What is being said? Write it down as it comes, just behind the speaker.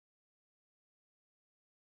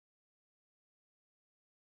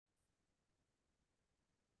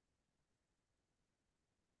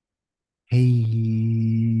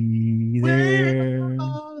Hey Where there.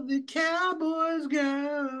 are the Cowboys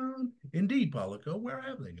gone? Indeed, Paulico, where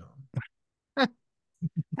have they gone?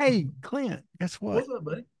 Hey, Clint, guess what? What's up,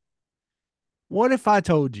 buddy? What if I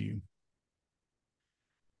told you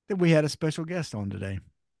that we had a special guest on today?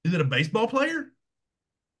 Is it a baseball player?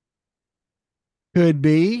 Could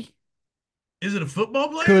be, Is it a football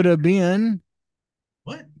player? could have been,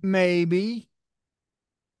 What? maybe,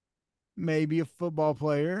 maybe a football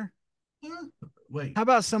player. Huh? Wait. How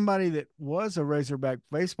about somebody that was a Razorback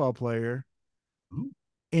baseball player Ooh,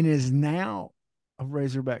 and is now a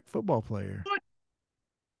Razorback football player? what?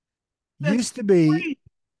 That's Used to be crazy.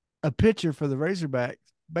 a pitcher for the Razorback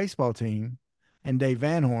baseball team and Dave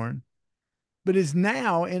Van Horn, but is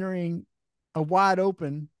now entering a wide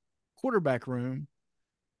open quarterback room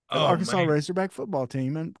for the Oh Arkansas man, Razorback football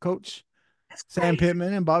team and coach that's Sam crazy.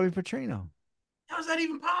 Pittman and Bobby Petrino. How's that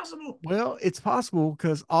even possible? Well, it's possible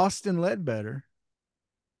because Austin Ledbetter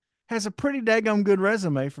has a pretty daggum good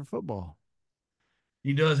resume for football.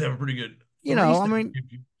 He does have a pretty good You three know, I state mean,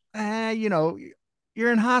 championship. you know,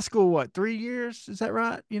 you're in high school, what, 3 years? Is that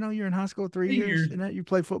right? You know, you're in high school 3 years, Years. and that you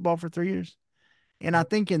play football for 3 years. And I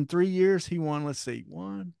think in 3 years he won, let's see,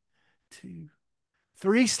 one, two,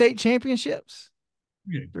 three state championships.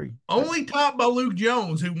 Yeah. Three. Only topped by Luke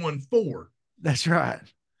Jones, who won four. That's right.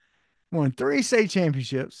 Won three state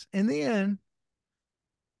championships. And then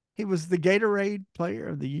he was the Gatorade Player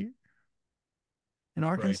of the Year in Right.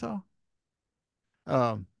 Arkansas.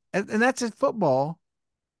 And that's in football.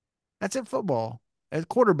 That's in football as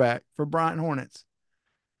quarterback for Bryant Hornets.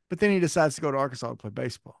 But then he decides to go to Arkansas to play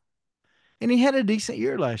baseball. And he had a decent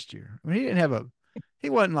year last year. I mean, he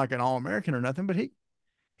wasn't like an All American or nothing, but he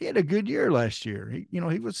had a good year last year. He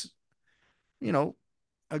was, you know,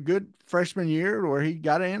 a good freshman year where he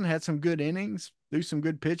got in, had some good innings, threw some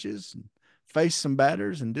good pitches, and faced some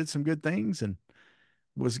batters and did some good things, and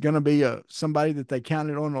was going to be somebody that they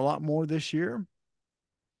counted on a lot more this year.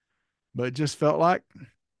 But it just felt like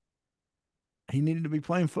he needed to be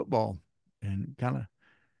playing football and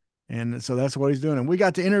so that's what he's doing. And we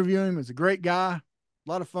got to interview him. He's a great guy, a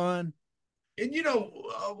lot of fun. And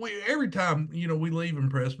every time we leave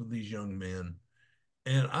impressed with these young men.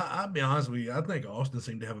 And I'll be honest with you, I think Austin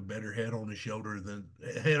seemed to have a better head on his shoulders than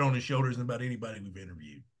about anybody we've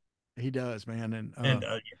interviewed. He does, man. And And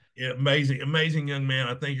yeah, amazing, amazing young man.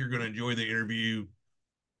 I think you're going to enjoy the interview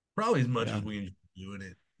probably as much yeah, as we enjoy doing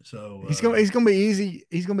it. So he's gonna be easy.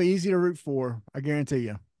 He's gonna be easy to root for. I guarantee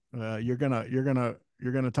you. You're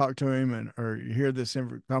gonna talk to him or you hear this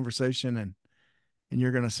conversation and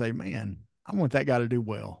you're gonna say, man, I want that guy to do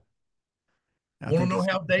well. I want to think know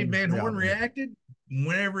it's how Dave Van pretty Horn obvious. reacted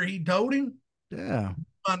whenever he told him? Yeah,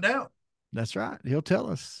 Find out. that's right. He'll tell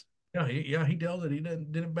us. Yeah, he tells it. He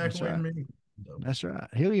didn't back That's away right. from me. So That's right.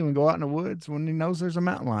 He'll even go out in the woods when he knows there's a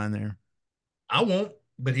mountain lion there. I won't,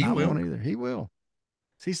 but he I will. won't either. He will.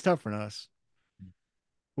 He's tougher than us.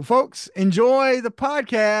 Well, folks, enjoy the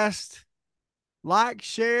podcast. Like,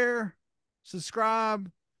 share,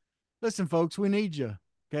 subscribe. Listen, folks, we need you.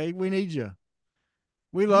 Okay. We need you.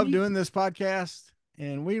 We We love need doing this podcast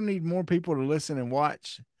and we need more people to listen and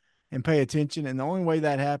watch and pay attention. And the only way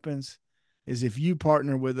that happens is if you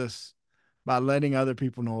partner with us by letting other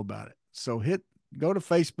people know about it. So go to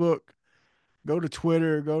Facebook, go to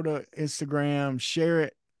Twitter, go to Instagram, share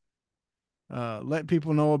it, let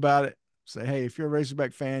people know about it. Say, hey, if you're a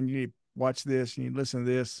Razorback fan, you need to watch this, you need to listen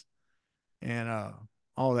to this, and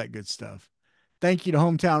all that good stuff. Thank you to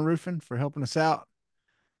Hometown Roofing for helping us out.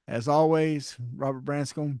 As always, Robert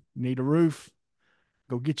Branscombe, need a roof,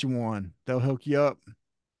 go get you one. They'll hook you up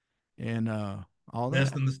and all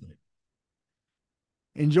best that. in the state.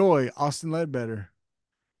 Enjoy Austin Ledbetter.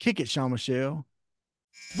 Kick it, Sean Michelle.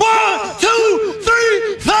 1, 2,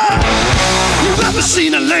 3, 4. You ever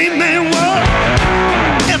seen a lame man walk?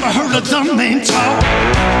 Ever heard a dumb man talk?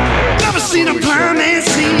 Never seen a blind man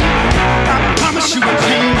see? I promise you a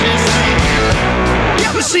change is made. You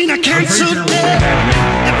ever seen a cancer dead?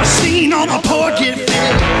 Ever seen all the poor get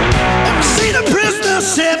fed? Ever seen a prisoner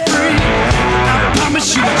set free? I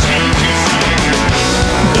promise you a change is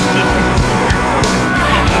made.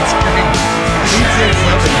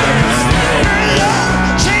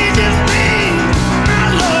 Changes me, my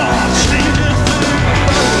Lord, changes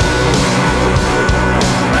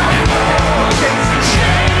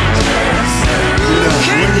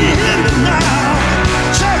can you hear me now?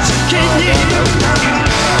 Church, can you hear me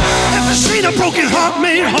now? Ever seen a broken heart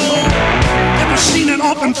made whole? Ever seen an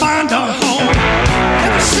orphan find a home?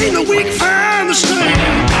 Ever seen the weak find the strength?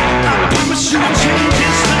 I promise you a change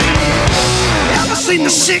is made. Ever seen the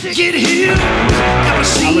sick get healed. Ever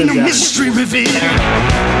seen a mystery revealed.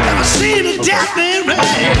 Ever seen a death man rise.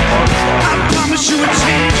 I promise you it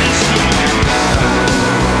changes.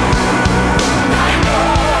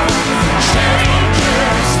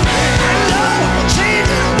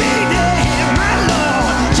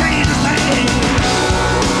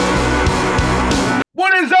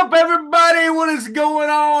 What is up, everybody? What is going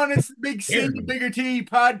on? It's the Big C, Bigger T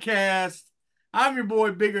podcast. I'm your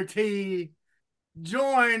boy, Bigger T,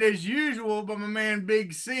 joined as usual by my man,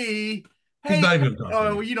 Big C. He's not even talking.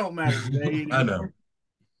 Oh, well, you don't matter today I know.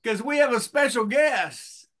 because we have a special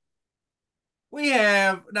guest. We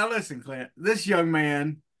have, now listen, Clint, this young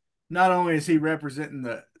man, not only is he representing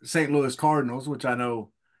the St. Louis Cardinals, which I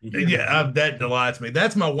know. Yeah, that delights me.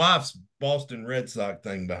 That's my wife's Boston Red Sox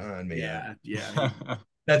thing behind me. Yeah.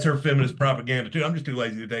 That's her feminist propaganda too. I'm just too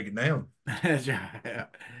lazy to take it down. Yeah.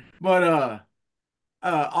 But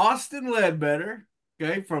Austin Ledbetter,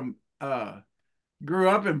 okay, from grew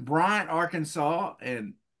up in Bryant, Arkansas,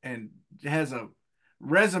 and has a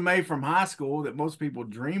resume from high school that most people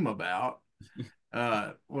dream about.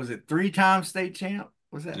 Was it 3-time state champ?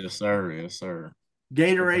 Was that? Yes, sir. Yes, sir.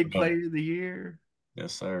 Gatorade Player of the Year.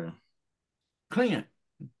 Yes, sir. Clint,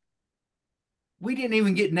 we didn't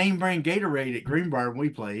even get name brand Gatorade at Greenbrier when we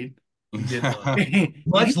played.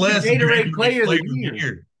 Much less Gatorade Player of the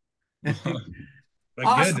Year.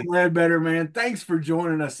 Austin Ledbetter, man. Thanks for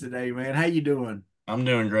joining us today, man. How you doing? I'm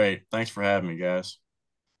doing great. Thanks for having me, guys.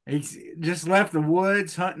 He's just left the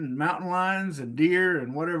woods hunting mountain lions and deer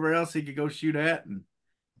and whatever else he could go shoot at, and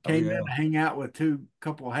came in to hang out with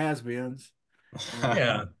couple has-beens.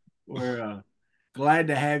 Yeah. We're glad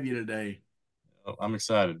to have you today. I'm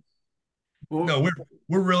excited. Well, no,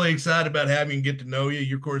 we're really excited about having you, get to know you.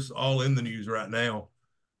 You're, of course, all in the news right now.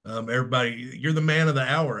 Everybody, you're the man of the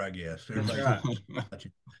hour, I guess. Right.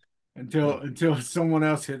 Until someone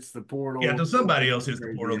else hits the portal. Yeah, until somebody else hits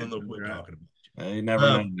the portal, then they'll quit talking about you. You never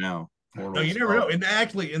know now. No, you never know. And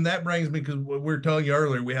actually, and that brings me, because we were telling you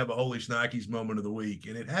earlier, we have a Holy Shnikes moment of the week,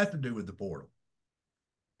 and it has to do with the portal.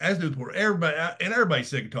 As do the portal. Everybody's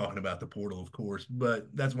sick of talking about the portal, of course, but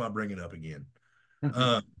that's why I bring it up again.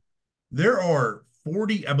 There are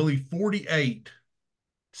 48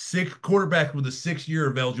 quarterbacks with a 6-year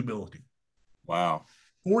of eligibility. Wow.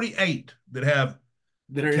 48 that are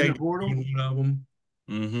in the portal. One of them.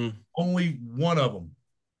 Mm-hmm. Only one of them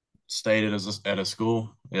stayed at a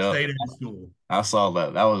school. Yeah. Stayed at a school. I saw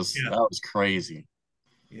that. That was crazy.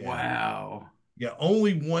 Yeah. Wow. Yeah,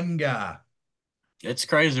 only one guy. It's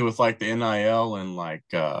crazy with like the NIL and like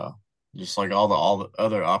just like all the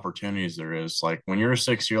other opportunities there is. Like when you're a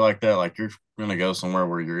 6 year like that, like you're gonna go somewhere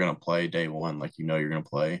where you're gonna play day one, like you're gonna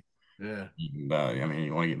play. Yeah. And, I mean,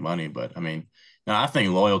 you want to get money, but I mean, I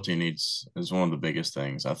think loyalty is one of the biggest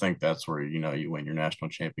things. I think that's where you win your national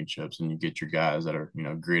championships and you get your guys that are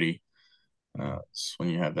gritty. It's when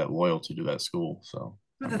you have that loyalty to that school. So,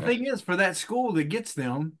 but the thing is, for that school that gets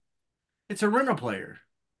them, it's a rental player.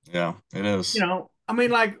 Yeah, it is. I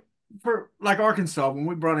mean, for Arkansas, when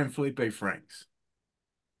we brought in Felipe Franks,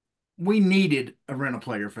 we needed a rental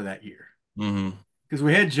player for that year because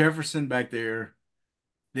we had Jefferson back there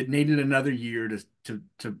that needed another year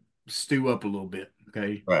to stew up a little bit,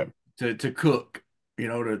 okay, right? To cook,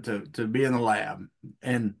 to be in the lab,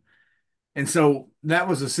 and so that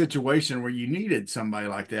was a situation where you needed somebody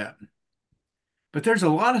like that. But there's a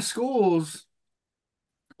lot of schools.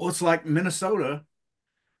 Well, it's like Minnesota.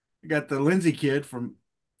 You got the Lindsey kid from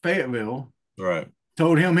Fayetteville. Right.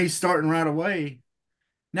 Told him he's starting right away.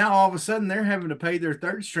 Now all of a sudden they're having to pay their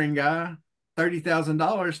third string guy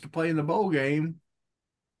 $30,000 to play in the bowl game,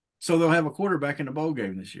 so they'll have a quarterback in the bowl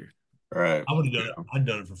game this year. Right. I would have done it. I'd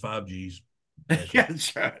done it for 5 G's. Yeah,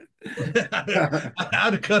 that's right.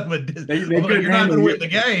 I'd have cut them. You're not going to win the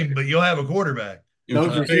game, but you'll have a quarterback.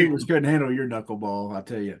 Those receivers couldn't handle your knuckleball, I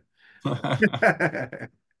tell you.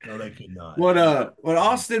 No, they could not. What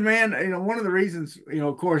Austin, man, one of the reasons,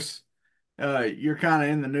 of course, you're kind of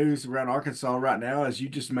in the news around Arkansas right now is you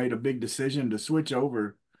just made a big decision to switch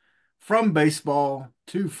over from baseball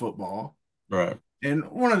to football. Right. And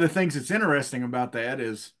one of the things that's interesting about that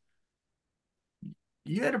is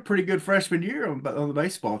you had a pretty good freshman year on the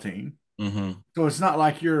baseball team. Mm-hmm. So it's not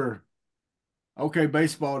like you're, okay,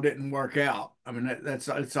 baseball didn't work out. I mean,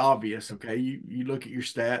 it's obvious, okay? You look at your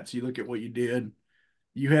stats, you look at what you did.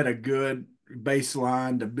 You had a good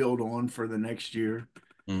baseline to build on for the next year.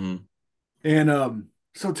 Mm-hmm. And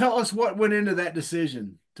so tell us what went into that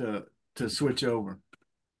decision to switch over.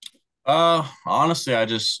 Honestly, I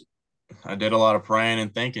did a lot of praying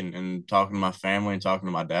and thinking and talking to my family and talking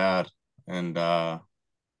to my dad. And I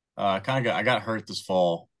got hurt this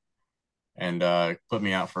fall. and put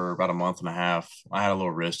me out for about a month and a half. I had a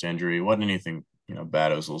little wrist injury. It wasn't anything,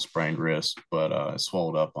 bad. It was a little sprained wrist, but it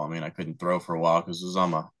swelled up on me, and I couldn't throw for a while because it was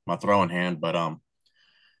on my throwing hand. But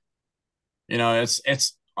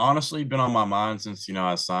it's honestly been on my mind since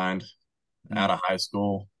I signed out Mm. of high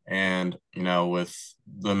school, and with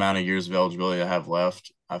the amount of years of eligibility I have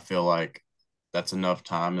left, I feel like that's enough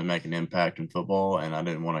time to make an impact in football, and I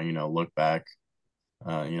didn't want to look back,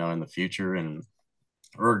 in the future and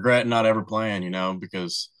regret not ever playing,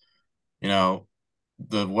 because you know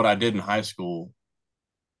the what I did in high school,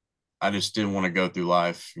 I just didn't want to go through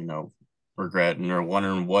life, regretting or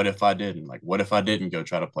wondering what if I didn't. Like, what if I didn't go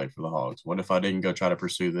try to play for the Hogs? What if I didn't go try to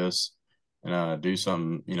pursue this and do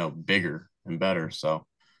something, bigger and better? So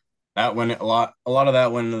that went a lot of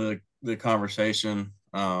that went into the conversation.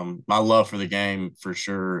 My love for the game for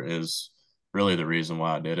sure is really the reason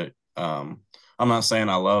why I did it. I'm not saying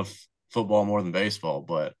I love football more than baseball,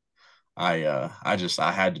 but I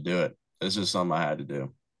had to do it. It's just something I had to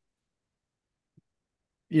do.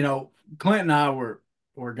 Clint and I were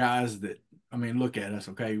guys that, I mean, look at us,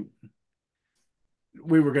 okay?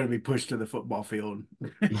 We were going to be pushed to the football field.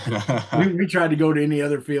 We tried to go to any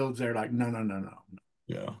other fields. They're like, no, no, no, no.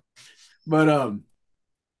 Yeah. But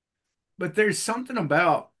but there's something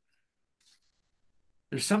about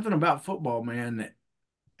football, man, that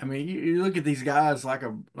I mean, you look at these guys like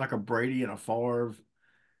a Brady and a Favre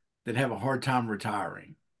that have a hard time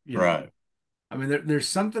retiring. You know, Right. I mean, there's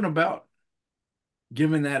something about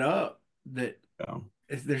giving that up that Yeah.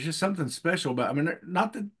 there's just something special about. I mean,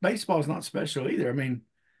 not that baseball is not special either. I mean,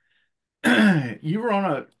 you were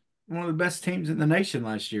on one of the best teams in the nation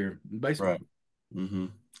last year in baseball, Right. Mm-hmm.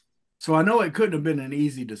 so I know it couldn't have been an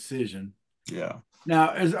easy decision. Yeah. Now,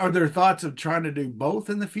 are there thoughts of trying to do both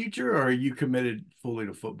in the future, or are you committed fully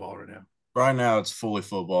to football right now? Right now it's fully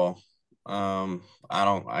football.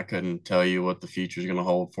 I couldn't tell you what the future is going to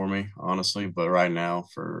hold for me, honestly, but right now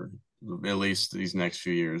for at least these next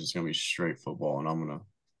few years, it's going to be straight football, and I'm going to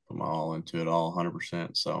put my all into it, all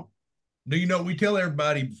 100%. So, Do you know we tell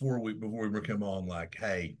everybody before we come on, like,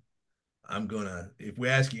 hey, if we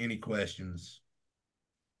ask you any questions,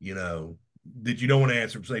 you know, that you don't want to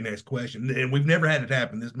answer, say next question. And we've never had it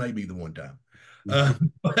happen. This may be the one time.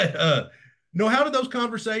 But no, how did those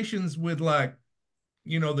conversations with like,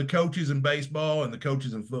 the coaches in baseball and the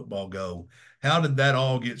coaches in football go? How did that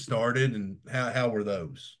all get started and how were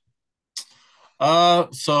those?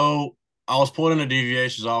 so I was pulled into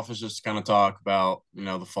deviations office just to kind of talk about,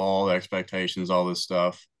 the fall, the expectations, all this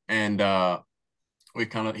stuff. And he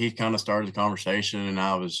kind of started the conversation, and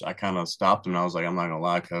I kind of stopped him. And I was like, I'm not gonna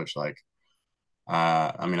lie, coach. Like,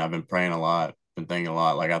 I mean, I've been praying a lot, been thinking a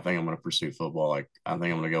lot. Like, I think I'm gonna pursue football. Like, I think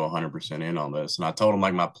I'm gonna go 100% in on this. And I told him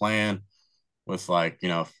like my plan with like,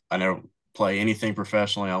 if I never play anything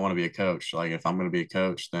professionally, I want to be a coach. Like, if I'm gonna be a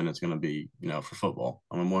coach, then it's gonna be, for football.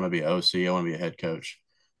 I'm gonna want to be an OC. I want to be a head coach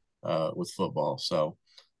with football. So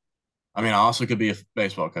I mean, I also could be a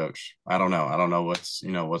baseball coach. I don't know. I don't know what's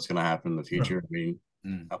going to happen in the Right. future. I mean,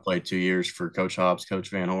 Mm. I played 2 years for Coach Hobbs, Coach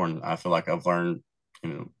Van Horn. I feel like I've learned,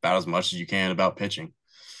 about as much as you can about pitching.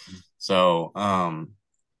 So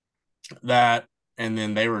that, and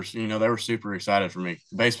then they were super excited for me.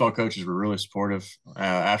 Baseball coaches were really supportive.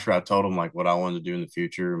 After I told them like what I wanted to do in the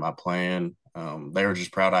future, my plan, they were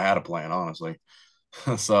just proud I had a plan, honestly.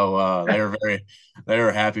 So they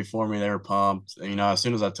were happy for me. They were pumped. And, as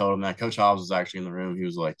soon as I told them that, Coach Hobbs was actually in the room. He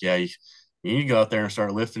was like, "Yeah, you need to go out there and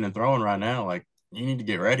start lifting and throwing right now. Like, you need to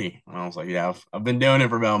get ready." And I was like, "Yeah, I've been doing it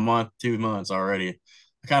for about a month, 2 months already.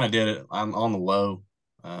 I kind of did it. I'm on the low,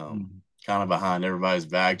 Mm. kind of behind everybody's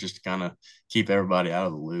back, just to kind of keep everybody out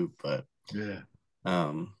of the loop. But Yeah.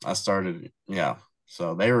 I started, yeah.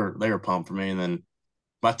 So they were pumped for me, and then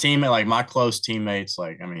my teammate, like my close teammates,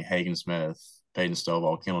 like I mean Hagen Smith, Peyton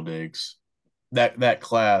Stovall, Kendall Diggs, that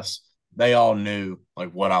class, they all knew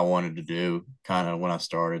like what I wanted to do kind of when I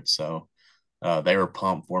started. So they were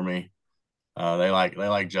pumped for me. They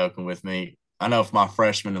like joking with me. I know if my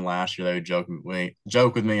freshman and last year they would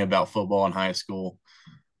joke with me about football in high school.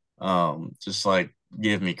 Just like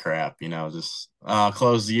give me crap, just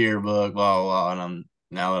close the yearbook, blah blah blah. And I'm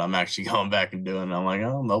now that I'm actually going back and doing it, I'm like,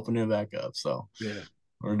 oh, I'm opening it back up. So Yeah.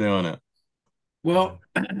 we're doing it. Well,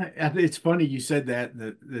 it's funny you said that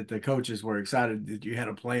the coaches were excited that you had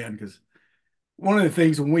a plan because one of the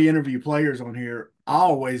things when we interview players on here, I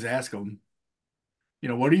always ask them,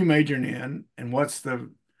 what are you majoring in, and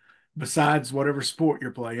besides whatever sport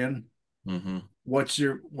you're playing, Mm-hmm. what's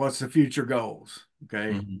the future goals?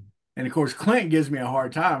 Okay. Mm-hmm. And of course, Clint gives me a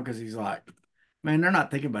hard time because he's like, man, they're not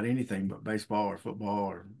thinking about anything but baseball or football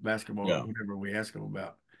or basketball or Yeah. whatever we ask them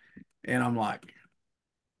about. And I'm like,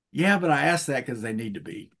 Yeah, but I asked that because they need to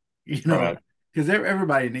be, you know, Right. because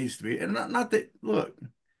everybody needs to be. And not that, look,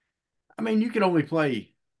 I mean, you can only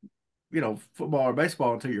play, football or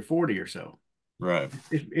baseball until you're 40 or so Right.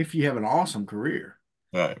 if you have an awesome career.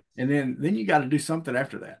 Right. And then you got to do something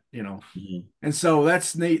after that. Mhm. And so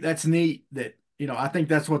that's neat. That's neat that, I think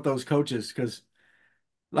that's what those coaches, because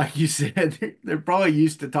like you said, they're probably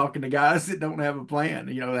used to talking to guys that don't have a plan.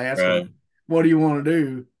 They ask them, Right. what do you want to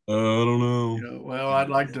do? I don't know. Well, I'd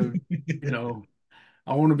like to, you know,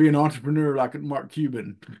 I want to be an entrepreneur like Mark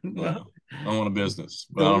Cuban. Yeah. Well, I want a business,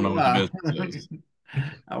 but I so don't know do what the I. business is.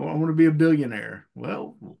 I want to be a billionaire.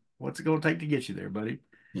 Well, what's it going to take to get you there, buddy?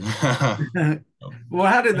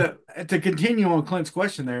 Well, to continue on Clint's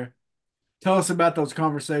question there, tell us about those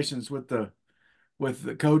conversations with the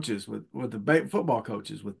coaches, with the football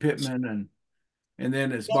coaches, with Pittman and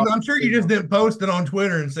then as Well, far I'm sure you just didn't post it on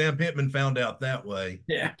Twitter and Sam Pittman found out that way.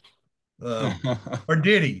 yeah. Or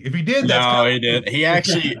did he? If he did, that's No, kind he of did.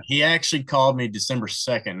 He actually called me December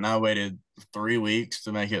 2nd, and I waited 3 weeks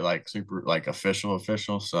to make it like super like official.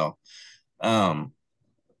 So um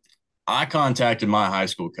I contacted my high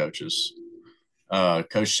school coaches,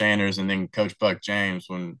 Coach Sanders and then Coach Buck James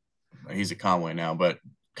when he's at Conway now, but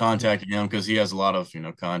contacted him because he has a lot of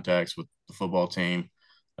contacts with the football team,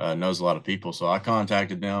 knows a lot of people. So I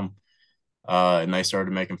contacted them, and they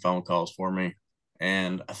started making phone calls for me.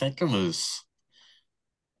 And I think it was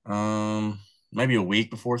maybe a week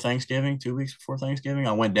before Thanksgiving, 2 weeks before Thanksgiving,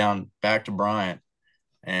 I went down back to Bryant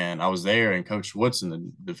and I was there, and Coach Woodson,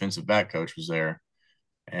 the defensive back coach, was there.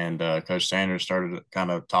 And Coach Sanders started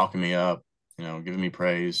kind of talking me up, giving me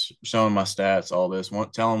praise, showing my stats, all this.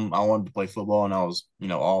 Tell him I wanted to play football, and I was,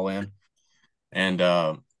 all in. And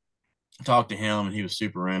talked to him, and he was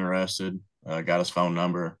super interested. Got his phone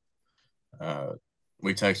number. Uh,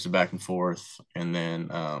 we texted back and forth, and then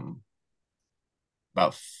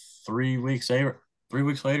about 3 weeks later,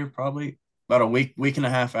 probably about a week and a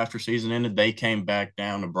half after season ended, they came back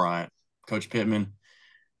down to Bryant. Coach Pittman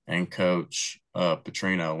and Coach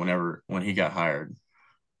Petrino, when he got hired,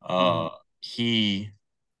 he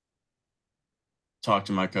talked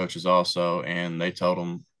to my coaches also, and they told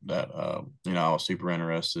him that I was super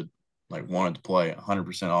interested, like wanted to play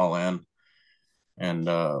 100% all in, and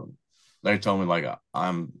they told me like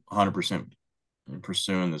I'm 100%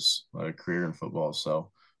 pursuing this career in football.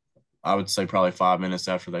 So I would say probably 5 minutes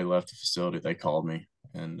after they left the facility, they called me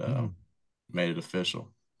and made it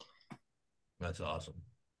official. That's awesome.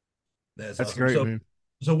 That's That's awesome. great, So, man.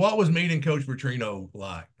 so what was meeting Coach Petrino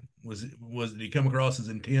like? Did he come across as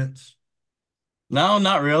intense? No,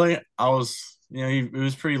 not really. I was, it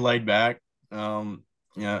was pretty laid back.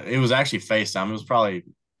 It was actually FaceTime. It was probably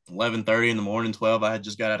 11:30 in the morning, 12. I had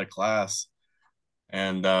just got out of class,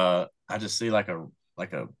 and I just see like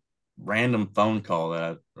a random phone call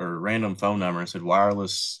or random phone number and said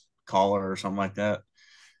wireless caller or something like that.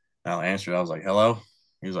 And I answered. I was like, "Hello."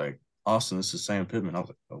 He was like, "Austin, this is Sam Pittman." I was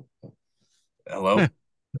like, "Oh, hello."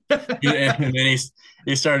 And then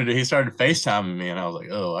he started FaceTiming me, and I was like,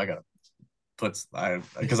 "Oh, I gotta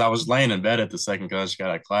because I was laying in bed at the second because I just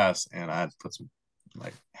got out of class, and I had to put some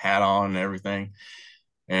like hat on and everything."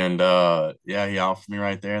 And yeah, he offered me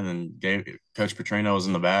right there, and then gave Coach Petrino was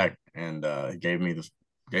in the back, and he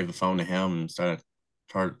gave the phone to him and started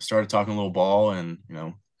talking a little ball, and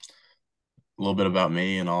a little bit about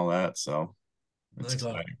me and all that. So it's That's awesome.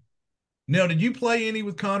 exciting. Now, did you play any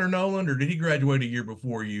with Connor Noland, or did he graduate a year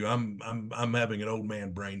before you? I'm having an old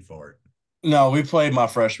man brain fart. No, we played my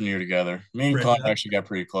freshman year together. Me and Fresh Connor up. actually got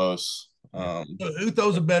pretty close. Yeah. So who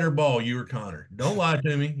throws a better ball, you or Connor? Don't lie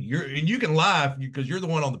to me. You can lie because you're the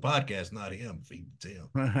one on the podcast, not him. If it's him.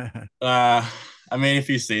 uh, I mean, if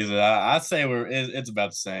he sees it, I'd say it's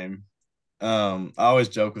about the same. I always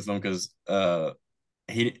joke with him because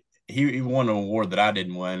he won an award that I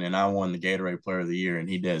didn't win, and I won the Gatorade Player of the Year, and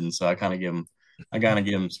he didn't. So I kind of give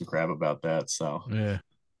him some crap about that. So Yeah.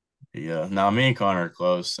 yeah, now me and Connor are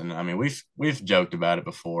close, and I mean we've joked about it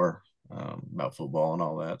before, about football and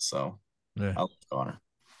all that. So Yeah. I love Connor.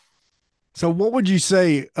 So what would you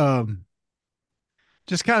say?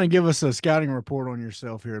 Just kind of give us a scouting report on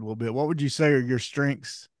yourself here a little bit. What would you say are your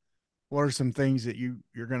strengths? What are some things that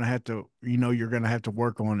you're gonna have to you're gonna have to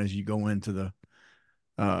work on as you go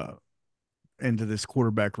uh into this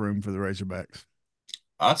quarterback room for the Razorbacks?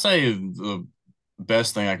 I'd say the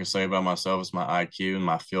best thing I can say about myself is my IQ and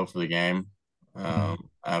my feel for the game. I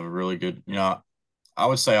have a really good, I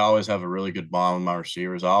would say I always have a really good bond with my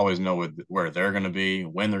receivers. I always know where they're going to be,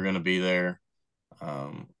 when they're going to be there.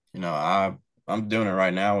 I'm doing it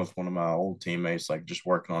right now with one of my old teammates, like just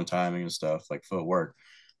working on timing and stuff, like footwork.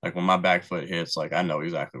 Like when my back foot hits, like I know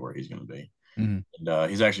exactly where he's going to be. Mhm. And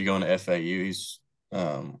he's actually going to FAU. He's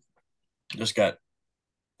um, just got,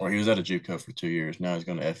 or he was at a JUCO for 2 years. Now he's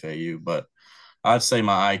going to FAU. But I'd say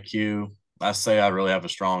my IQ, I say I really have a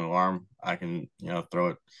strong arm. I can, throw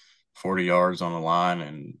it 40 yards on the line.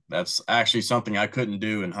 And that's actually something I couldn't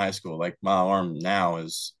do in high school. Like my arm now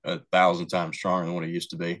is 1,000 times stronger than what it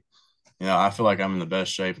used to be. I feel like I'm in the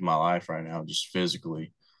best shape of my life right now, just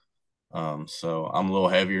physically. So I'm a little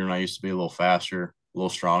heavier than I used to be, a little faster, a little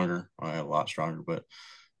stronger, a lot stronger. But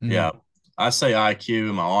yeah, Mhm. I say IQ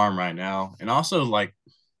in my arm right now. And also like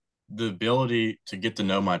the ability to get to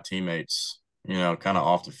know my teammates, kind of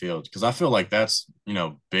off the field. Cause I feel like that's,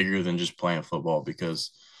 bigger than just playing football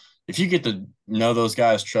because if you get to know those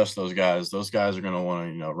guys, trust those guys are going to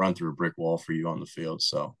want to, run through a brick wall for you on the field.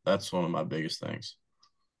 So that's one of my biggest things.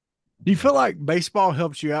 Do you feel like baseball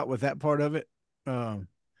helps you out with that part of it?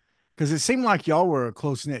 Because it seemed like y'all were a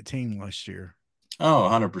close knit team last year. Oh,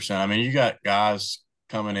 100%. I mean, you got guys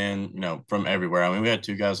coming in, from everywhere. I mean, we had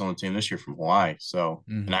two guys on the team this year from Hawaii. So,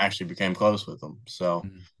 and I Mhm. actually became close with them. So,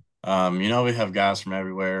 Mhm. we have guys from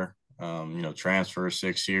everywhere, transfer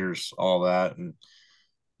 6 years, all that. And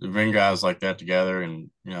to bring guys like that together and,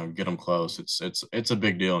 get them close, it's a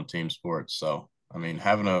big deal in team sports. So, I mean,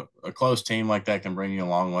 having a close team like that can bring you a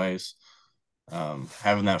long ways.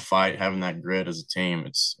 Having that fight, having that grit as a team,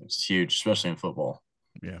 it's huge, especially in football.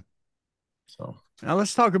 Yeah. So, Now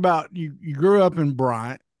let's talk about you. You grew up in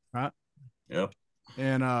Bryant, right? yep.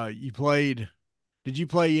 And you played. Did you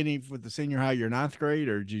play any with the senior high your ninth grade,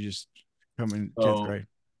 or did you just come in 10th So grade?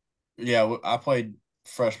 yeah, I played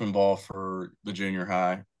freshman ball for the junior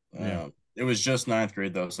high. Yeah. It was just ninth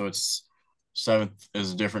grade though, so it's seventh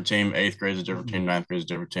is a different team, eighth grade is a different Mhm. team, ninth grade is a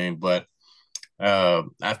different team. But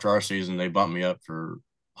after our season, they bumped me up for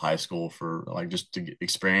high school for like just to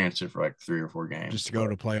experience it for like 3 or 4 games. Just to go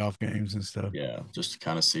But to playoff games and stuff. yeah, just to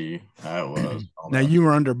kind of see how it was, all Now that. you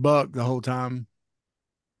were under Buck the whole time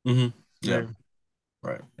Yeah, there,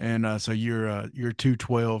 right. and so you're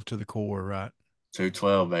 212 to the core, right?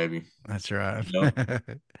 212, baby. That's right.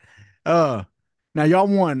 Yep. uh, now y'all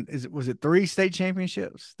won. Was it three state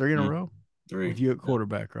championships, three in a Mm, row, with 3. you at Yep.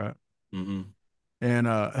 quarterback, right? Mm-hmm. And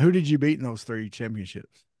who did you beat in those three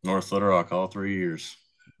championships? North Little Rock all 3 years.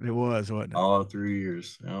 It was, wasn't it? All 3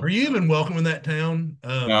 years. Are Yep. you even welcome in that town?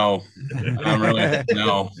 No, I'm really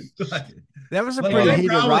no. like, That was a like pretty they heated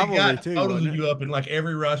probably rivalry got too, photos wasn't of it? you up in like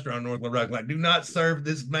every restaurant in North Little Rock. Like, do not serve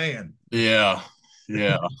this man. Yeah,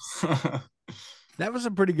 yeah. That was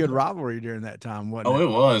a pretty good rivalry during that time, wasn't Oh, it? it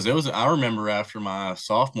was. It was. I remember after my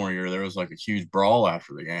sophomore year, there was like a huge brawl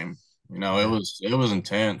after the game. It Yeah. was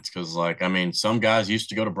intense because, like, I mean, some guys used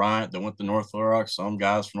to go to Bryant that went to North Little Rock. Some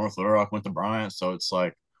guys from North Little Rock went to Bryant. So it's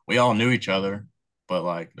like we all knew each other, but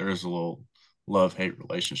like there was a little love hate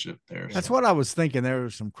relationship there. That's So what I was thinking. There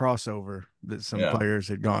was some crossover that some yeah, players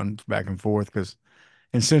had gone back and forth because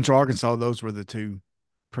in Central Arkansas, those were the two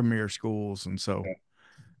premier schools, and so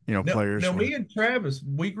Now, players were me and Travis,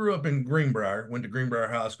 we grew up in Greenbrier, went to Greenbrier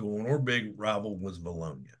High School, and our big rival was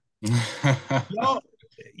Bologna. Y'all,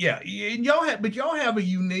 yeah, and y'all have a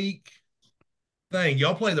unique thing.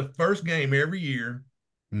 Y'all play the first game every year.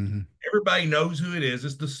 mhm. Everybody knows who it is.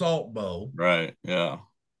 It's the Salt Bowl. right. Yeah.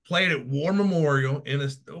 Played at War Memorial, and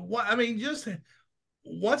it's what I mean. Just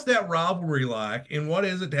what's that rivalry like, and what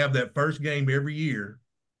is it to have that first game every year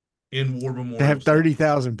in War To Memorial have Stadium?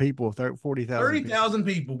 30,000 people, 40,000 Thirty people. thousand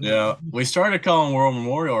people. Yeah, we started calling World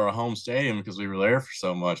Memorial our home stadium because we were there for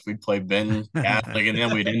so much. We'd play Benton Catholic, and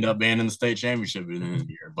then we'd end up being in the state championship in the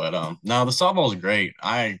year. But no, the salt bowl is great.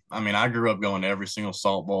 I mean, I grew up going to every single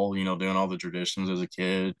salt bowl. Doing all the traditions as a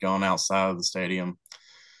kid, going outside of the stadium,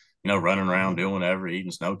 running around, doing whatever,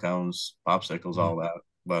 eating snow cones, popsicles, all that.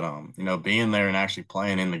 But being there and actually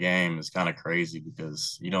playing in the game is kind of crazy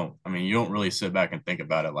because you don't really sit back and think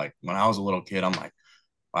about it. Like when I was a little kid, I'm like,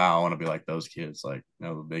 wow, I want to be like those kids, like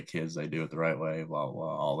the big kids, they do it the right way, blah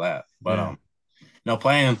blah, all that. But Yeah.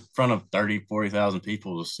 playing in front of 30, 40,000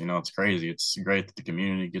 people is, it's crazy. It's great that the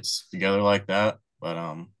community gets together like that. But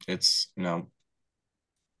it's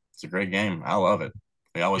a great game. I love it.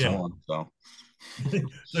 We always Yeah. won. So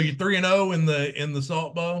So you're 3-0 in the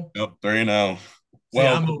Salt Bowl. yep, 3-0. See,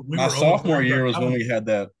 Well, we my were 0-3, sophomore year but was I when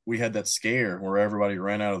was. we had that scare where everybody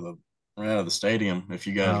ran out of the stadium. If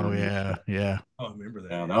you guys Oh remember, yeah, yeah. Oh, I remember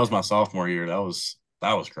that. yeah, that Yeah, was my sophomore year. That was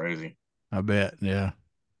crazy. I bet. Yeah.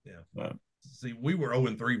 yeah. But See, we were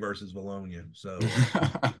 0-3 versus Bologna. So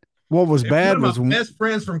What was and one bad of my was best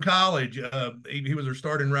friends from college, he was our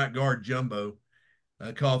starting right guard, Jumbo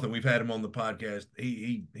Cawthon. We've had him on the podcast.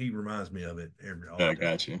 He reminds me of it all yeah, the I time.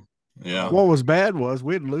 got you. Yeah. All the what time. was bad was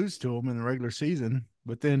we'd lose to them in the regular season,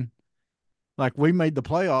 but then Like we made the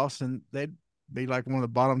playoffs and they'd be like one of the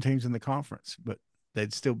bottom teams in the conference, but they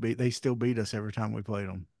still beat us every time we played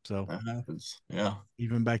them. So That happens. Yeah.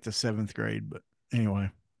 even back to seventh grade. But anyway,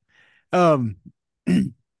 um,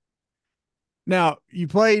 now you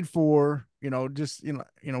played for just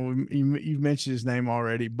you've mentioned his name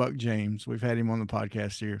already, Buck James. We've had him on the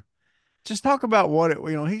podcast here. Just talk about what it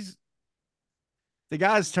he's the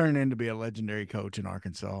guy's turned into be a legendary coach in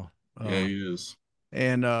Arkansas. Yeah, he is.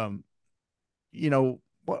 And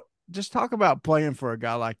what just talk about playing for a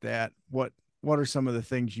guy like that. What are some of the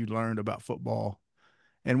things you learned about football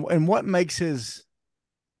and what makes his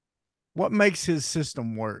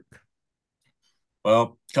system work?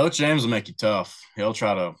 Well, Coach James will make you tough. He'll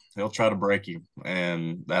try to break you,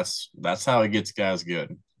 and that's how he gets guys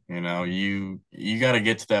good. You got to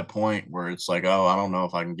get to that point where it's like, oh, I don't know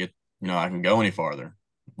if I can get, I can go any farther,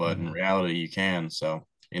 but in reality, you can. So,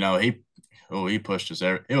 he pushed us.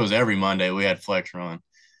 It was every Monday we had flex run.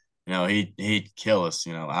 He'd kill us.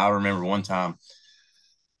 I remember one time,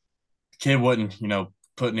 kid wasn't,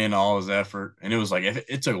 putting in all his effort. And it was like, if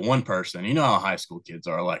it took one person, how high school kids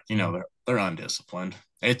are like, they're undisciplined.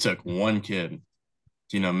 It took one kid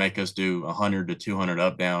to, make us do 100 to 200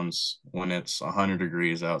 up downs when it's 100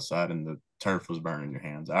 degrees outside and the turf was burning your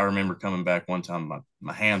hands. I remember coming back one time,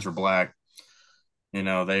 my hands were black,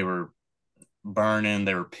 they were burning,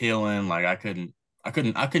 they were peeling. Like I couldn't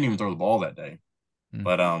even throw the ball that day.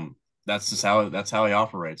 But that's how he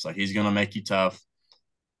operates. Like he's gonna make you tough,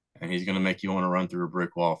 and he's gonna make you want to run through a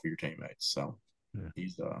brick wall for your teammates. So Yeah.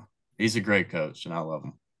 he's a great coach, and I love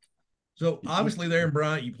him. So obviously, there in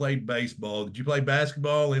Bryant, you played baseball. Did you play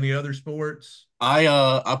basketball? Any other sports?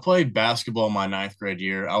 I played basketball my ninth grade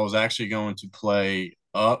year. I was actually going to play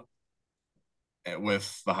up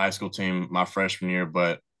with the high school team my freshman year,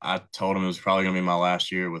 but I told him it was probably going to be my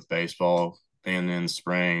last year with baseball being in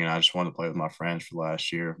spring, and I just wanted to play with my friends for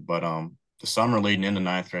last year. But the summer leading into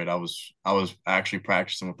ninth grade, I was actually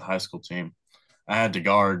practicing with the high school team. I had to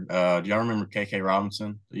guard. Do y'all remember KK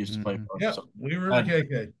Robinson that used to play for Yeah, us? we I remember had,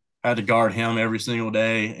 KK. had to guard him every single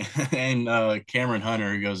day, and Cameron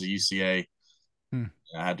Hunter, who goes to UCA. Hmm.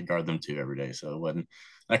 I had to guard them too every day, so it wasn't.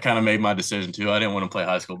 That kind of made my decision too. I didn't want to play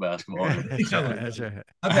high school basketball anymore. That's right. That's right.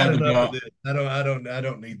 I've I had had to enough go. of this. I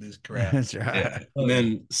don't need this crap. That's Yeah. right. And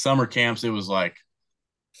then summer camps, it was like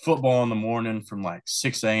football in the morning from like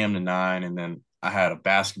 6 a.m. to 9. And then I had a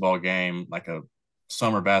basketball game, like a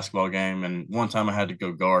summer basketball game. And one time I had to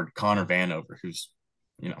go guard Connor Vanover, who's,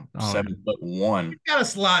 Oh, 7'1". Got a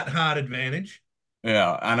slight height advantage.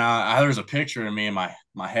 Yeah. And there's a picture of me in my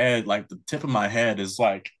head, like the tip of my head is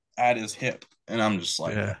like at his hip. And I'm just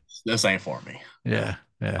like, yeah. this ain't for me. Yeah.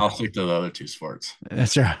 Yeah. I'll stick to the other two sports.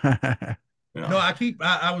 That's right. No,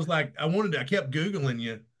 I was like, I kept Googling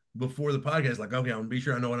you before the podcast, like, okay, I'm gonna be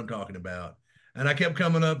sure I know what I'm talking about. And I kept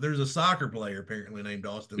coming up, there's a soccer player apparently named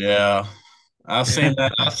Austin Lee. Yeah. I've seen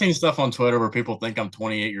that. I've seen stuff on Twitter where people think I'm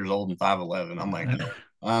 28 years old and 5'11". I'm like, no,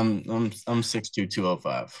 I'm 6'2",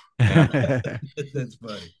 205. Yeah. That's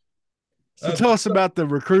funny. So tell us about the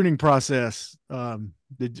recruiting process.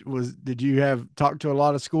 Did you have talked to a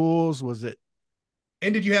lot of schools? Was it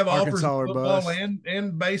And did you have offers Arkansas in or football bust?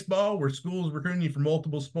 and baseball? Were schools recruiting you for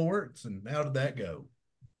multiple sports? And how did that go?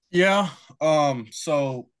 Yeah.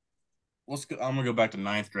 So I'm gonna go back to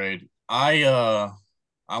ninth grade. I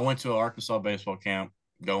went to an Arkansas baseball camp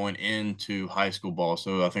going into high school ball.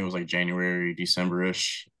 So I think it was like January,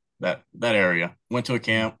 December-ish, that area. Went to a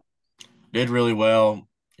camp, did really well.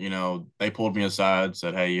 They pulled me aside,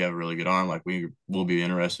 said, "Hey, you have a really good arm. Like we will be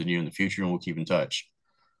interested in you in the future, and we'll keep in touch."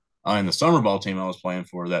 In the summer ball team I was playing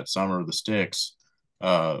for that summer, the Sticks,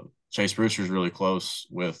 Chase Brewster's really close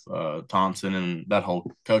with Thompson and that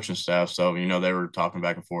whole coaching staff. So, they were talking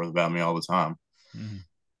back and forth about me all the time. Mm-hmm.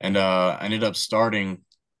 And I ended up starting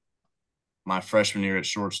my freshman year at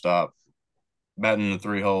shortstop, batting the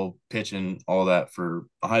 3-hole, pitching, all that for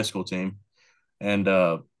a high school team. And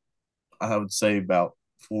I would say about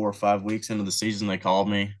 4 or 5 weeks into the season, they called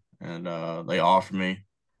me and they offered me.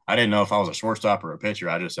 I didn't know if I was a shortstop or a pitcher.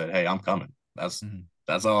 I just said, "Hey, I'm coming." That's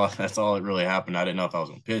all. That's all that really happened. I didn't know if I was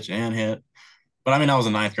going to pitch and hit. But I mean, I was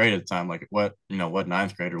in ninth grade at the time. Like, what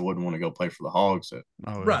ninth grader wouldn't want to go play for the Hogs?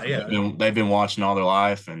 Right, yeah. They've been watching all their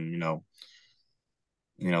life, and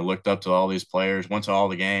looked up to all these players. Went to all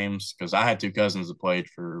the games because I had two cousins that played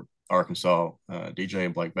for Arkansas, DJ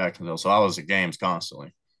and Blake Baxendale. So I was at games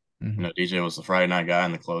constantly. Mm-hmm. DJ was the Friday night guy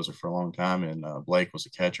and the closer for a long time, and Blake was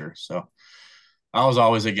a catcher. So I was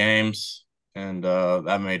always at games, and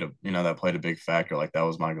that played a big factor. Like that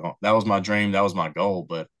was my goal. That was my dream. That was my goal.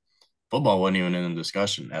 But football wasn't even in the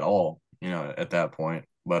discussion at all, at that point.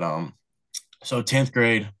 But so 10th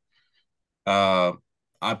grade, Uh,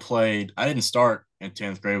 I didn't start in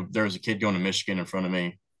 10th grade. There was a kid going to Michigan in front of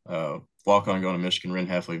me, walk on going to Michigan, Ren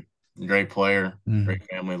Heffley. Great player, Mm-hmm. great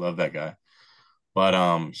family, love that guy.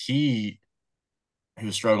 But he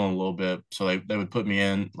was struggling a little bit. So they would put me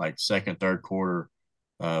in like second, third quarter,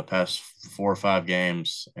 past 4 or 5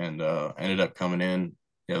 games, and ended up coming in.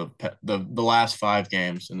 The last 5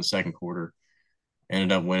 games in the second quarter,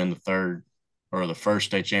 ended up winning the third or the first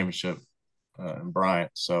state championship in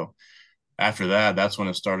Bryant. So after that, that's when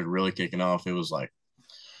it started really kicking off. It was like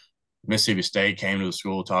Mississippi State came to the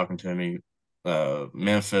school talking to me.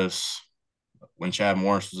 Memphis, when Chad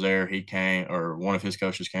Morris was there, he came, or one of his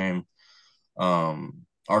coaches came.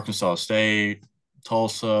 Arkansas State,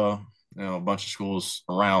 Tulsa, a bunch of schools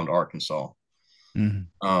around Arkansas.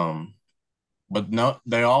 Mm-hmm. Um, but no,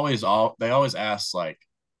 they always ask like,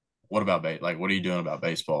 what about like what are you doing about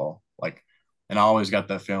baseball? Like, and I always got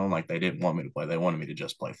that feeling like they didn't want me to play; they wanted me to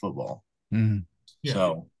just play football. Mm-hmm. Yeah.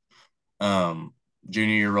 So, um,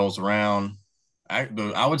 junior year rolls around.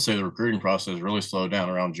 I would say the recruiting process really slowed down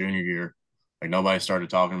around junior year. Like nobody started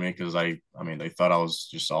talking to me because I mean, they thought I was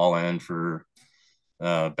just all in for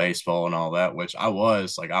baseball and all that, which I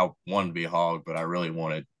was. Like I wanted to be a hog, but I really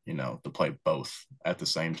wanted, to play both at the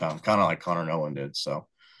same time, kind of like Connor Nolan did. So,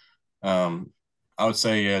 um, I would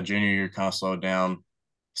say junior year kind of slowed down.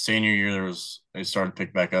 Senior year, they started to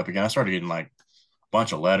pick back up again. I started getting like a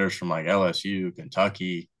bunch of letters from like LSU,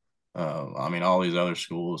 Kentucky. I mean, all these other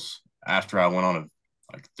schools. After I went on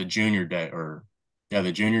like the junior day, or yeah,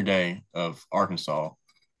 the junior day of Arkansas,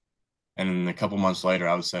 and then a couple months later,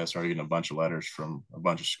 I would say I started getting a bunch of letters from a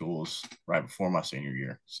bunch of schools right before my senior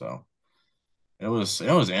year. So it was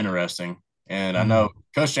interesting. And I Mm-hmm. know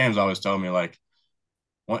Coach James always told me like,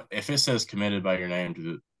 what if it says committed by your name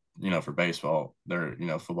to for baseball,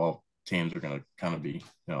 football teams are going to kind of be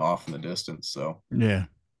off in the distance. So, Yeah.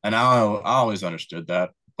 and I always understood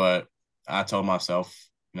that, but I told myself,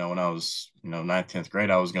 when I was ninth, 10th grade,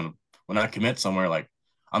 I was gonna when I commit somewhere, like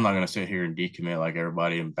I'm not gonna sit here and decommit like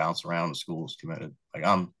everybody and bounce around. The school's committed. Like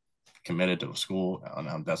I'm committed to a school,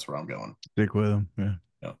 and that's where I'm going. Stick with them. Yeah.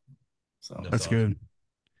 Yep. So That's That's awesome. good.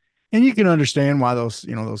 And you can understand why those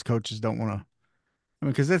coaches don't want to. I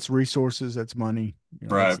mean, because that's resources, that's money,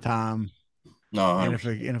 that's right, time. no, And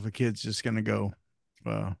 100. if a kid's just uh, gonna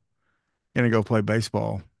go play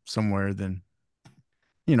baseball somewhere, then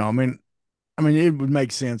I mean, it would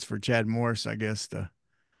make sense for Chad Morris, I guess, to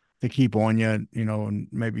keep on you, and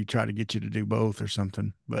maybe try to get you to do both or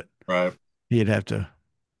something. But Right, he'd have to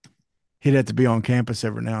he'd have to be on campus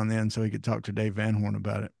every now and then so he could talk to Dave Van Horn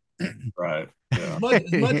about right, As yeah, much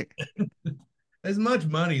as much it. as much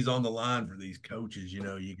money's on the line for these coaches, you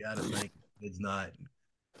got to think it's not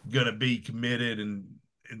going to be committed, and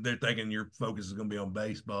they're thinking your focus is going to be on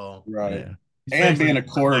baseball, right. Yeah. And especially being a like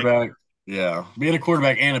quarterback, yeah, being a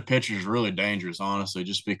quarterback and a pitcher is really dangerous, honestly.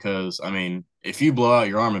 Just because, I mean, if you blow out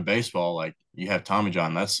your arm in baseball, like you have Tommy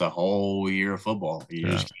John, that's a whole year of football. You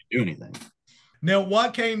Yeah. just can't do anything. now.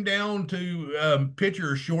 What came down to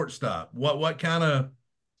pitcher or shortstop? What kind of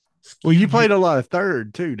Well, you skewed you? played a lot of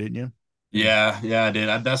third too, didn't you? Yeah, I did.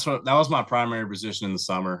 That was my primary position in the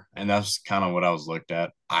summer, and that's kind of what I was looked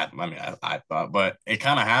at. I mean, I thought, but it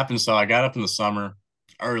kind of happened. So I got up in the summer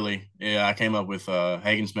early. Yeah, I came up with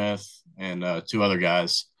Hagen Smith and two other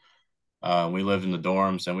guys. We lived in the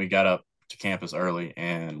dorms, and we got up to campus early,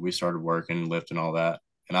 and we started working, lifting, all that.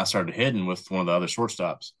 And I started hitting with one of the other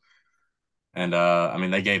shortstops. And I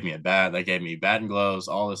mean, they gave me a bat, they gave me batting gloves,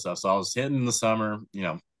 all this stuff. So I was hitting in the summer,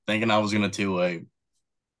 thinking I was going to two-way.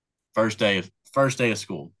 First day of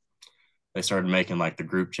school, they started making like the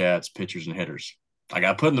group chats, pitchers and hitters. I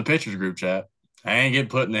got put in the pitchers group chat. I ain't get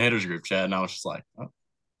put in the hitters group chat, and I was just like, oh,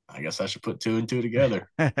 I guess I should put two and two together.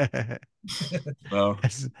 So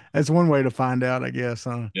that's one way to find out, I guess,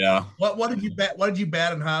 huh? yeah, What did you bat? What did you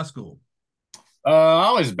bat in high school? I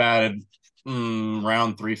always batted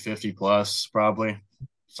around 350 plus, probably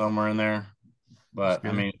somewhere in there. That's But I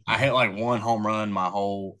good. mean, I hit like one home run my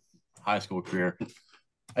whole high school career.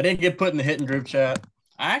 I didn't get put in the hitting group chat.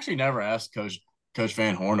 I actually never asked Coach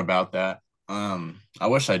Van Horn about that. I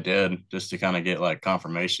wish I did, just to kind of get like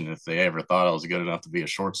confirmation if they ever thought I was good enough to be a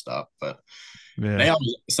shortstop. But Yeah.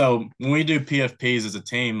 so when we do PFPs as a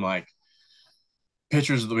team, like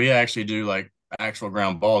pitchers, we actually do like actual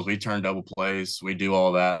ground balls. We turn double plays. We do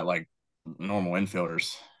all that like normal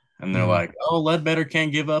infielders. And they're Mhm. like, "Oh, Ledbetter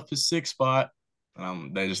can't give up his sixth spot."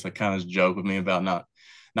 They just like kind of joke with me about not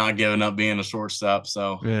giving up being a shortstop.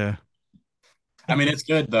 So Yeah. I mean, it's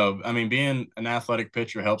good though. I mean, being an athletic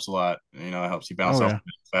pitcher helps a lot. It helps you bounce Oh off yeah.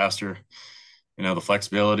 faster. The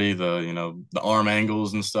flexibility, the arm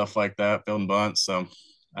angles and stuff like that, building bunts. So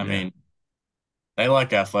I Yeah. mean, they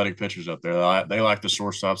like athletic pitchers up there. They like the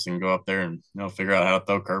shortstops and go up there and figure out how to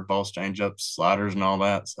throw curveballs, changeups, sliders, and all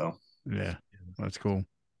that. So Yeah, that's cool.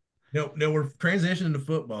 No, we're transitioning to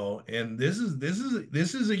football, and this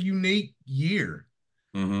is a unique year.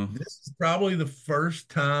 mm-hmm. This is probably the first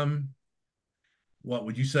time, what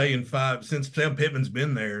would you say, in five since Sam Pittman's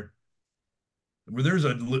been there, where there's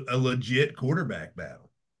a legit quarterback battle.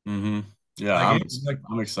 Mm-hmm. Yeah, Like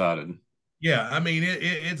I'm excited. yeah, I mean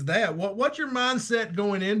it's that. What's your mindset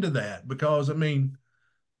going into that? Because I mean,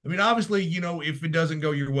 obviously, if it doesn't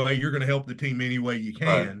go your way, you're going to help the team any way you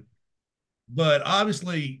Right, can. But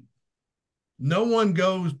obviously, no one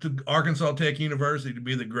goes to Arkansas Tech University to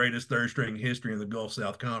be the greatest third string history in the Gulf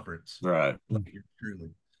South Conference. right.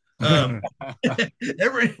 Truly. Um,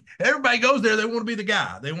 everybody goes there. They want to be the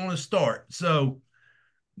guy. They want to start. So,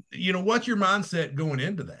 what's your mindset going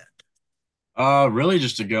into that? Really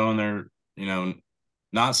just to go in there,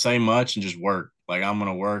 not say much and just work. Like I'm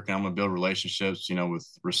gonna work and I'm gonna build relationships, with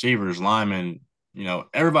receivers, linemen,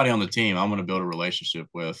 everybody on the team. I'm gonna build a relationship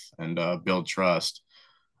with and build trust.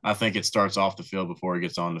 I think it starts off the field before it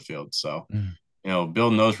gets on the field. So, Mm.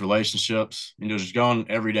 building those relationships, just going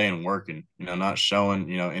every day and working, not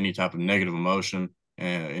showing, any type of negative emotion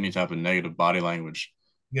and any type of negative body language,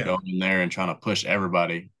 Yeah. going in there and trying to push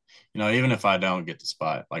everybody, even if I don't get the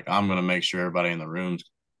spot, like I'm going to make sure everybody in the room's,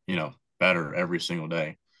 better every single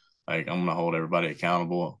day. Like I'm going to hold everybody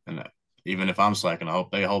accountable. And even if I'm slacking, I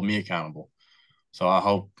hope they hold me accountable. So I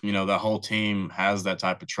hope, that whole team has that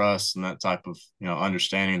type of trust and that type of,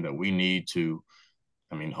 understanding that we need to,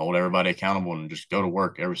 hold everybody accountable and just go to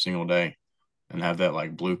work every single day and have that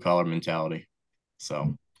like blue collar mentality.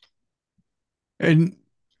 So, And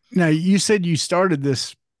now you said you started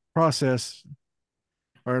this process,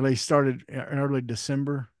 or at least started in early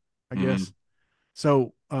December, I mm-hmm. guess.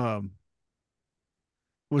 So,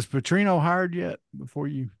 was Petrino hired yet before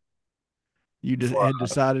Before had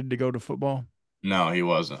decided to go to football? no, he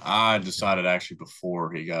wasn't. I decided actually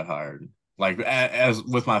before he got hired, like as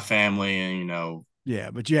with my family and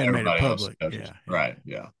Yeah, but you hadn't made it everybody else public. schedules. Yeah, yeah. Right.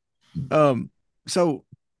 Yeah. So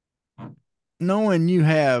knowing you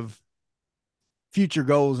have future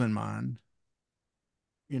goals in mind,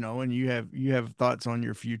 and you have thoughts on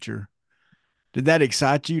your future, did that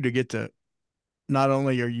excite you to get to not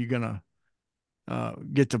only are you gonna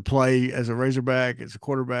get to play as a Razorback, as a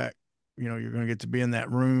quarterback, you're gonna get to be in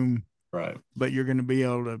that room, Right. but you're gonna be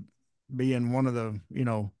able to be in one of the,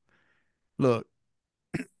 look,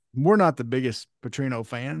 we're not the biggest Petrino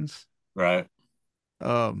fans, Right.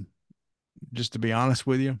 um, just to be honest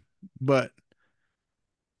with you, but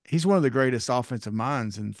he's one of the greatest offensive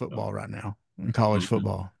minds in football right now, in college Mm-hmm.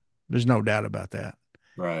 football. There's no doubt about that.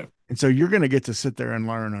 Right. And so you're going to get to sit there and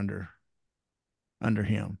learn under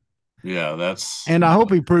him. Yeah. That's And I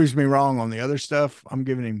hope he proves me wrong on the other stuff. I'm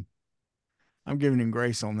giving him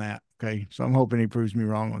grace on that. Okay. So I'm hoping he proves me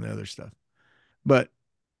wrong on the other stuff. But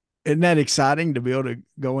isn't that exciting to be able to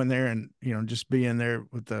go in there and, just be in there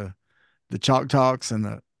with the chalk talks and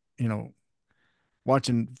the, you know,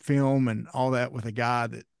 watching film and all that with a guy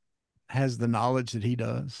that has the knowledge that he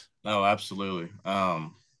does? no, absolutely.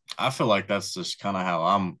 I feel like that's just kind of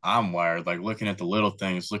how I'm wired. Like looking at the little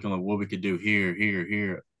things, looking at what we could do here, here,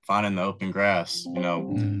 here, finding the open grass.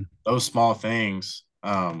 Mm. Those small things.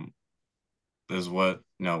 Is what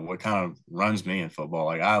kind of runs me in football.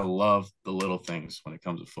 Like I love the little things when it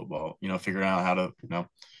comes to football. Figuring out how to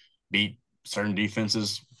beat certain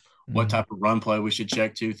defenses, what Mm. type of run play we should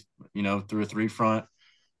check to, through a three front,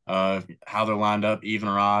 how they're lined up, even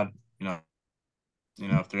or odd.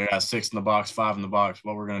 If they got six in the box, five in the box,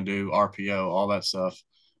 what we're gonna do, RPO, all that stuff.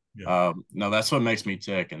 Yeah. No, that's what makes me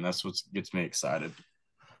tick, and that's what gets me excited.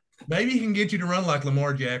 Maybe he can get you to run like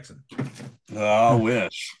Lamar Jackson. I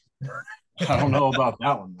wish. I don't know about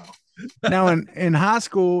that one though. Now in high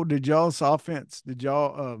school, did you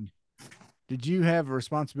have a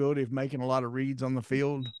responsibility of making a lot of reads on the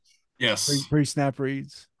field, Yes, pre snap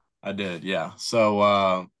reads, I did. Yeah.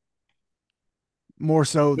 So more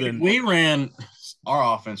so we, than? we ran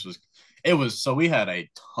our offense was it was so we had a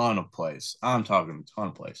ton of plays. I'm talking a ton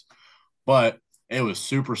of plays, but it was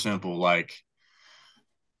super simple. Like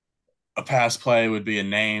a pass play would be a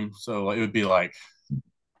name, so it would be like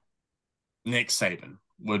Nick Saban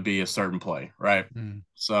would be a certain play, right? Mm.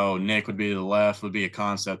 So Nick would be to the left, would be a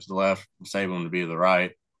concept to the left, Saban would be to the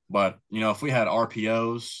right. But if we had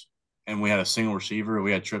RPOs and we had a single receiver,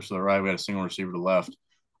 we had trips to the right, we had a single receiver to the left,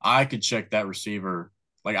 I could check that receiver.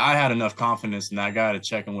 Like I had enough confidence in that guy to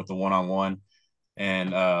check him with the one-on-one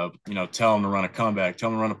and tell him to run a comeback, tell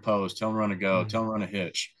him to run a post, tell him to run a go, tell him to run a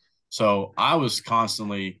hitch. So I was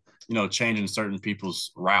constantly, changing certain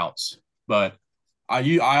people's routes. But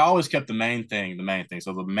I always kept the main thing.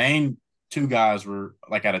 So the main two guys were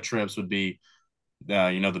like at a trips would be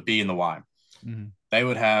the B and the Y. Mhm. They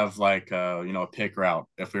would have like a pick route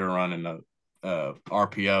if we were running a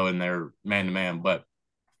RPO and they're man to man. But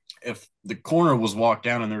if the corner was walked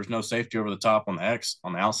down and there was no safety over the top on the X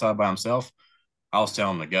on the outside by himself, I was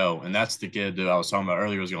telling him to go. And that's the kid that I was talking about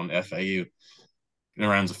earlier was going to FAU. He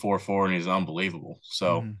runs a 4.4 and he's unbelievable.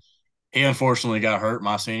 So Mhm. he unfortunately got hurt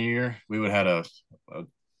my senior year. We would have had a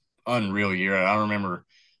unreal year. I remember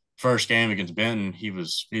first game against Benton, he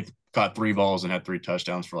caught 3 balls and had 3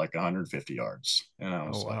 touchdowns for like 150 yards. And I Oh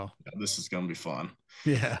was like, wow. yeah, this is gonna be fun.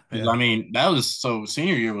 Yeah. Because Yeah. I mean, that was so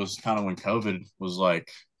senior year was kind of when COVID was like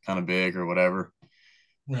kind of big or whatever.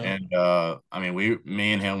 Well, And I mean,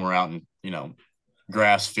 me and him were out in,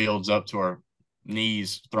 grass fields up to our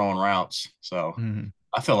knees throwing routes. So Mhm.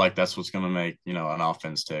 I feel like that's what's going to make, an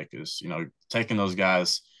offense tick is, taking those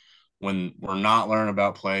guys when we're not learning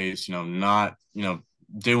about plays, not,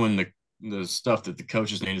 doing the stuff that the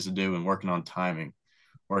coaches need us to do and working on timing,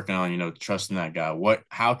 working on, trusting that guy. What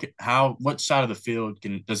side of the field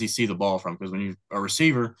does he see the ball from? Because when you're a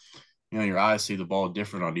receiver, your eyes see the ball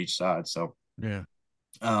different on each side. So, Yeah.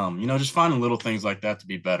 just finding little things like that to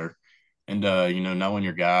be better and, knowing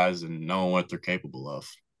your guys and knowing what they're capable of.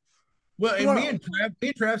 well, and Well, Me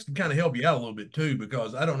and Travis can kind of help you out a little bit too,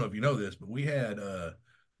 because I don't know if you know this, but we had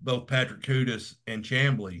both Patrick Kudus and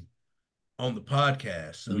Chambly on the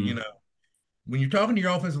podcast. So, Mhm. when you're talking to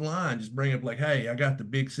your offensive line, just bring up like, hey, I got the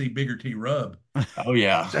big C, bigger T rub. Oh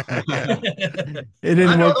yeah. yeah. It I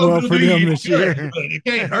didn't know work those well will for do you them any this good, year. but it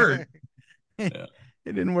can't hurt. It Yeah.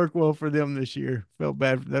 didn't work well for them this year. Felt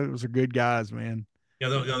bad. Those are good guys, man. Yeah,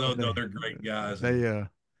 They they're great guys. they And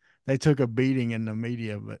they took a beating in the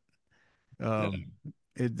media, but Yeah.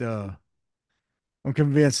 it I'm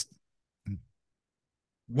convinced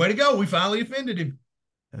way to go. We finally offended him.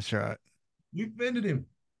 that's right. We offended him.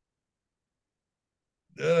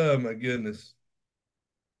 Oh, my goodness.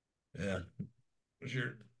 Yeah,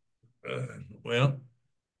 sure. Uh, well,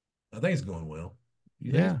 I think it's going well.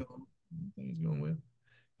 You think it's Yeah. going? I think it's going well.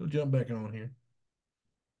 He'll jump back on here.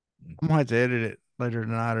 I'm gonna have to edit it later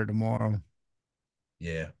tonight or tomorrow.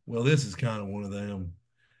 Yeah. Well, this is kind of one of them.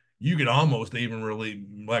 You could almost even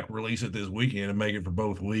release it this weekend and make it for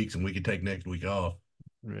both weeks, and we could take next week off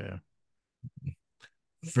Yeah.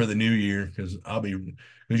 for the new year because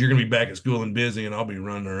you're gonna be back at school and busy, and I'll be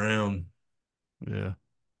running around. Yeah.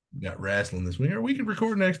 Got wrestling this week, or we can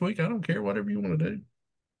record next week. I don't care, whatever you want to do.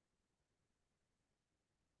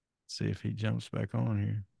 See if he jumps back on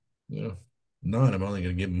here. Yeah. None. I'm only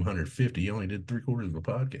going to give him 150. He only did 3/4 of a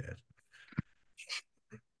podcast.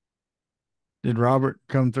 Did Robert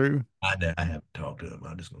come through? I haven't talked to him.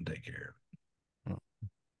 I'm just going to take care of Oh, it.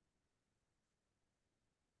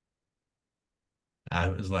 I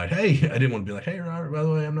was like, hey, I didn't want to be like, hey, Robert, by the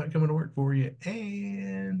way, I'm not coming to work for you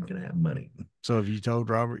and can I have money? so have you told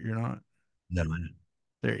Robert you're not? No,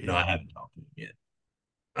 There you no, go. I haven't talked to him yet.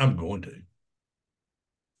 I'm going to.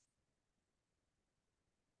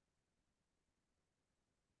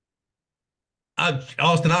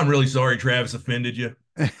 Austin, I'm really sorry Travis offended you.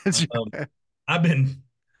 That's Um, I've been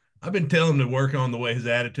I've been telling him to work on the way his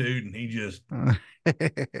attitude, and he just right.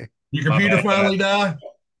 your My computer bad. finally die.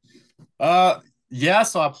 Uh, yeah.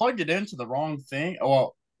 So I plugged it into the wrong thing.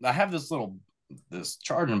 Well, I have this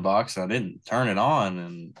charging box. I didn't turn it on,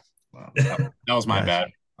 and well, that was my Gotcha. bad.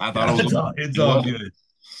 I thought it was. Gotcha. It's It all wasn't. good.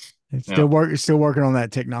 It's Yeah. still working on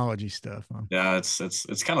that technology stuff, huh? Yeah.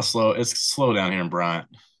 It's kind of slow. It's slow down here in Bryant.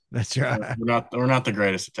 That's right. We're not the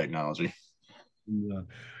greatest at technology. Yeah.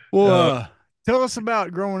 Well, Uh, tell us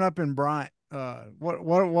about growing up in Bryant. What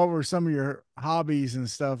were some of your hobbies and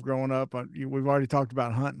stuff growing up? We've already talked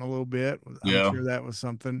about hunting a little bit. I'm Yeah. sure that was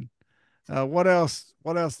something. What else?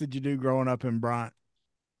 What else did you do growing up in Bryant?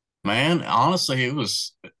 Man, honestly, it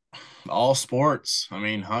was all sports. I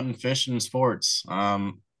mean, hunting, fishing, sports.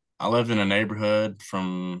 I lived in a neighborhood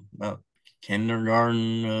from about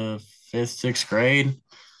kindergarten to fifth, sixth grade.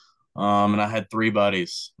 And I had 3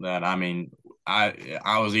 buddies that I mean,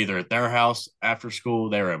 I was either at their house after school,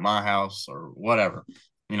 they were at my house or whatever,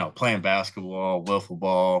 playing basketball, wiffle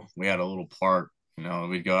ball. We had a little park,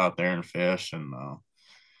 we'd go out there and fish. And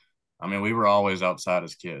I mean, we were always outside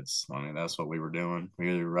as kids. I mean, that's what we were doing.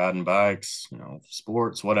 We were riding bikes,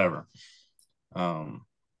 sports, whatever. Um,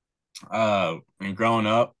 and growing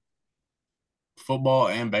up, football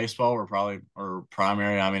and baseball were probably or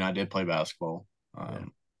primary. I mean, I did play basketball. Yeah,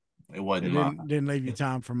 It it wasn't my didn't leave you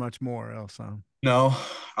time for much more else, huh? no.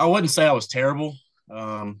 I wouldn't say I was terrible.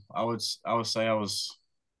 I would say I was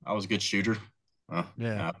a good shooter. Yeah,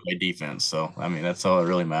 And I played defense, so I mean that's all that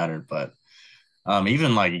really mattered. But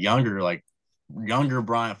Even like younger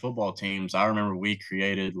Bryant football teams. I remember we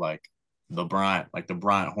created the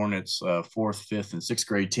Bryant Hornets, fourth, fifth, and sixth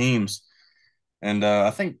grade teams. And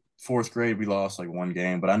I think fourth grade we lost like one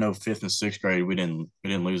game, but I know fifth and sixth grade we didn't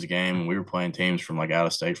lose a game, and we were playing teams from like out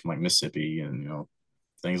of state, from like Mississippi, and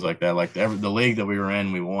things like that. Like the league that we were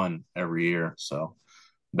in, we won every year. So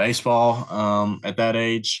baseball, at that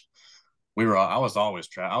age, I was always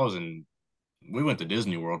I was in. We went to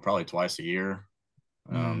Disney World probably twice a year,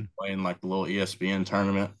 Mm. playing like the little ESPN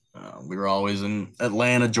tournament. We were always in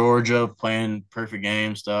Atlanta, Georgia, playing perfect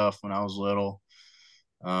game stuff when I was little.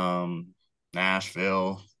 Um,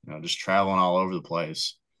 Nashville, just traveling all over the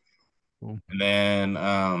place. Cool. And then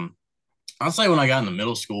I'd say when I got into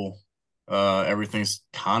middle school, everything's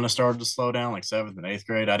kind of started to slow down. Like seventh and eighth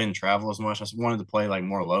grade, I didn't travel as much. I just wanted to play like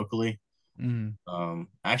more locally. Mm.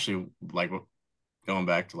 Actually, like going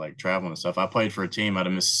back to like traveling and stuff, I played for a team out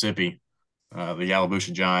of Mississippi, the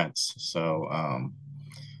Yallabusha Giants. So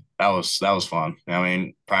that was fun. I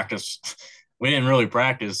mean, practice. We didn't really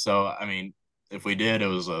practice, so I mean, if we did, it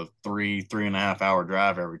was a 3.5 hour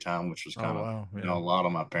drive every time, which was Oh kind of wow. a Yeah. lot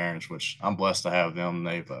on my parents. Which I'm blessed to have them.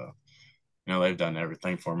 They've done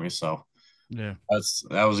everything for me. So Yeah.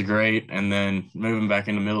 that was great. And then moving back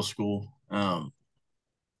into middle school,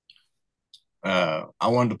 I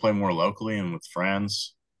wanted to play more locally and with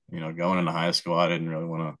friends. Going into high school, I didn't really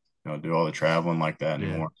want to do all the traveling like that Yeah.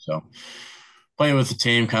 anymore. So playing with the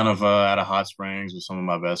team kind of out of Hot Springs with some of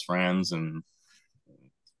my best friends, and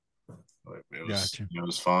it was Gotcha. it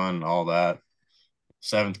was fun, all that.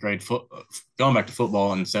 Seventh grade foot Going back to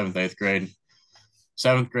football in seventh, eighth grade.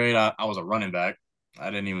 Seventh grade, I was a running back. I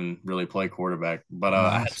didn't even really play quarterback, but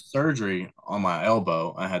I had Nice. surgery on my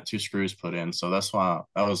elbow. I had two screws put in, so that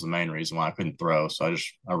was the main reason why I couldn't throw. So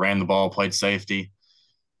I ran the ball, played safety,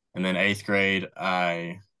 and then eighth grade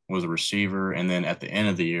I was a receiver, and then at the end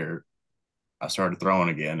of the year I started throwing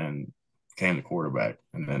again and became the quarterback,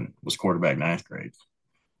 and then was quarterback ninth grade.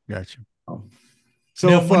 Gotcha. Um, So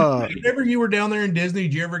Now, if whenever you were down there in Disney,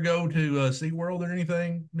 did you ever go to SeaWorld or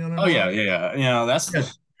anything? No, no, oh yeah, no. yeah, yeah. That's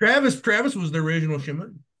Yes. Travis was the original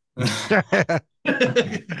shaman. that's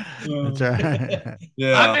right.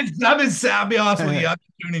 yeah. I'll be honest with you, I've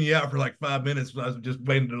been tuning you out for like 5 minutes. I was just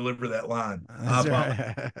waiting to deliver that line. I That's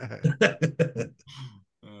right.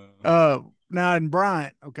 apologize. Now in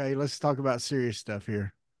Bryant, okay, let's talk about serious stuff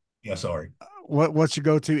here. Yeah, sorry. What's your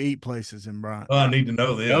go-to eat places in Bryant? Oh, I need to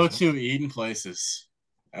know Go this. to eating places.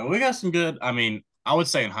 And we got some good. I mean, I would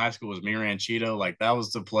say in high school was Mi Ranchito. Like that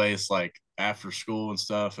was the place. Like after school and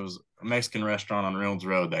stuff, it was a Mexican restaurant on Reynolds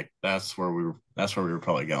Road. That's where we were. That's where we were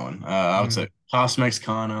probably going. I would Mm, say Casa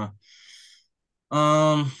Mexicana.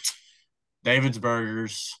 Um, David's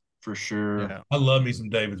Burgers for sure. yeah, I love me some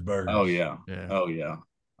David's Oh burgers. yeah. yeah, Oh yeah.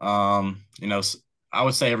 I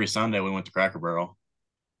would say every Sunday we went to Cracker Barrel.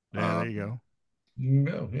 yeah. There you Um, go.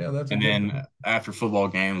 No, yeah, that's a and good then thing. after football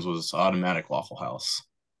games was Automatic Waffle House.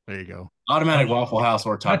 There you go. Oh, Automatic Waffle House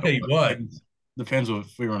or I Taco tell you Bell. what, Depends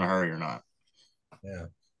if we were in a hurry or not. yeah.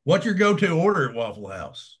 What's your go-to order at Waffle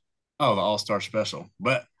House? Oh, the All Star Special.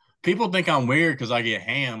 But people think I'm weird because I get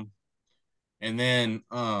ham, and then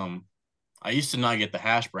I used to not get the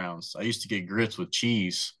hash browns. I used to get grits with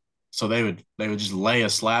cheese. So they would just lay a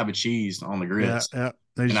slab of cheese on the Yeah, grits, yeah.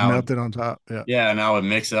 They and just I would melted on top. Yeah, yeah, and I would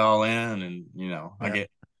mix it all in, and I yeah. get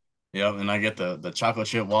yep, and I get the chocolate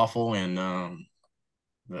chip waffle and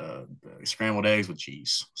the scrambled eggs with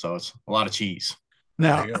cheese. So it's a lot of cheese. There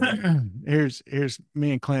Now, you go. here's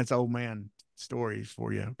me and Clint's old man stories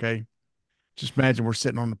for you. Okay, just imagine we're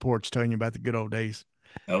sitting on the porch telling you about the good old days.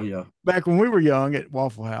 Oh yeah, Back when we were young at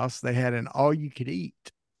Waffle House, they had an all-you-could-eat.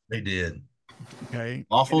 They did. Okay, and it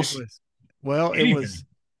waffles. was well, it Anything. was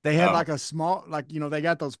they had Oh, like a small, like they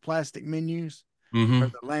got those plastic menus or mm-hmm.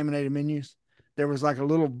 the laminated menus. There was like a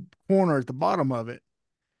little corner at the bottom of it,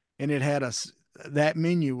 and it had that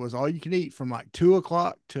menu was all you could eat from like 2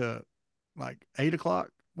 o'clock to like 8 o'clock,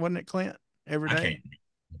 wasn't it, Clint? Every I day. can't.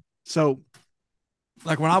 So,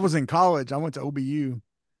 like when I was in college, I went to OBU.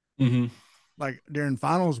 Mm-hmm. Like during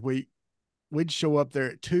finals week, we'd show up there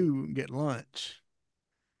at 2 and get lunch,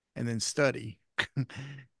 and then study, and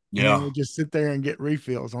then Yeah. we'd just sit there and get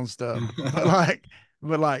refills on stuff.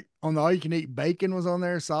 But like on the all you can eat, bacon was on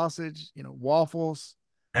there, sausage, waffles,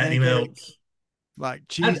 Patty pancakes, melts. like I'd,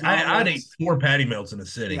 cheese I- I'd eat omelets. 4 patty melts in a Yeah,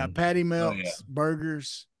 sitting. patty Oh yeah. melts,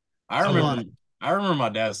 burgers. I I love remember it. I remember my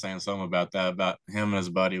dad saying something about that, about him and his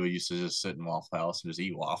buddy. We used to just sit in Waffle House and just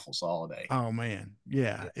eat waffles all day. Oh man,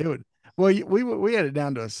 yeah, it would. Well, we had it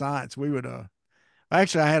down to a science. We would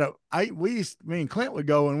actually I had a I we used me and Clint would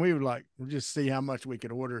go and we would like just see how much we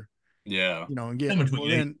could order, Yeah. and How get. much we Well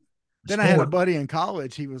ate? then Then I had a sport. buddy in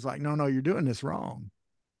college. He was like, no, you're doing this wrong.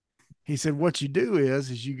 He said, what you do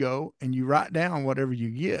is you go and you write down whatever you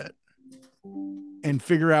get and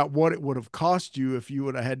figure out what it would have cost you if you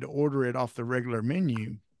would have had to order it off the regular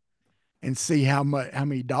menu and see how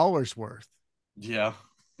many dollars worth. Yeah.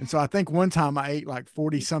 And so I think one time I ate like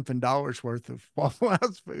 40 something dollars worth of Waffle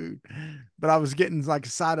House food, but I was getting like a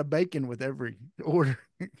side of bacon with every order,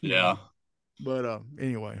 you Yeah. know. But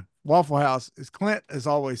anyway, Waffle House, as Clint has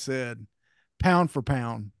always said, pound for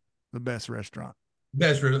pound, the best restaurant.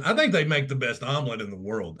 Best, I think they make the best omelet in the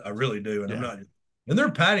world. I really do, and I'm Yeah. not. And their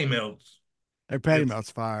patty melts. Their patty It's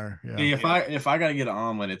melt's fire. Yeah. See, if I gotta get an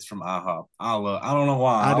omelet, it's from IHOP. I don't know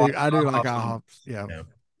why. I I like do. I do like IHOP's omelets. IHOPs. Yeah.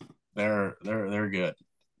 yeah. They're good.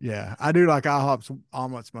 Yeah. I do like IHOP's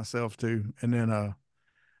omelets myself too. And then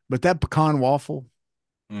but that pecan waffle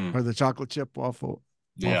Mm, or the chocolate chip waffle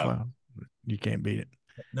yeah. House, you can't beat it.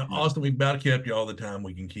 Now, Yeah. Austin, we've about kept you all the time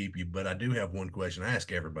we can keep you, but I do have one question. I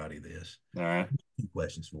ask everybody this. All right. Two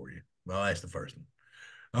questions for you. Well, I'll ask the first one.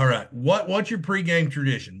 All right. What's your pregame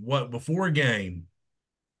tradition? What before a game?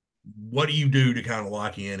 What do you do to kind of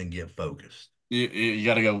lock in and get focused? You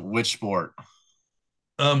got to go which sport?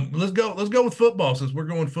 Let's go. Let's go with football since we're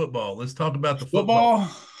going football. Let's talk about the football.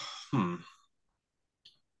 Football.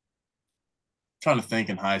 Trying to think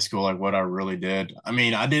in high school like what I really did. I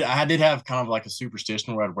mean, I did have kind of like a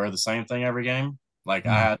superstition where I'd wear the same thing every game. Like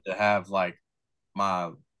I had to have like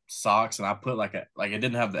my socks and I put like it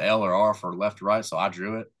didn't have the L or R for left or right, so I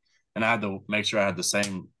drew it. And I had to make sure I had the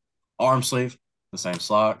same arm sleeve, the same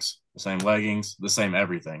socks, the same leggings, the same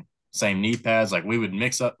everything. Same knee pads. Like we would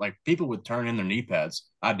mix up like people would turn in their knee pads.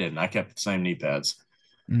 I didn't. I kept the same knee pads.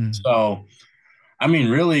 Mm. So I mean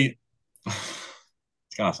really it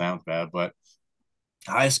kind of sounds bad, but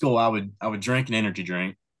high school I would drink an energy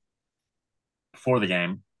drink before the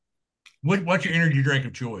game. What's your energy drink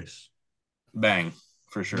of choice? Bang,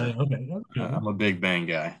 for sure. Okay, that's good. I'm a big bang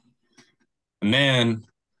guy. And then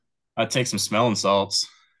I'd take some smelling salts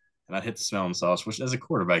and I'd hit the smelling salts, which as a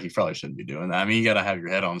quarterback, you probably shouldn't be doing that. I mean, you got to have your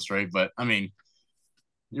head on straight, but I mean,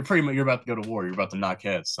 you're pretty much, you're about to go to war. You're about to knock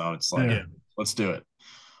heads. So it's like, Yeah. let's do it.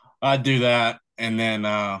 I'd do that. And then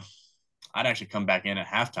I'd actually come back in at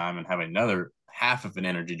halftime and have another half of an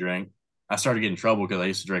energy drink. I started getting in trouble because I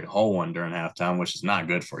used to drink a whole one during halftime, which is not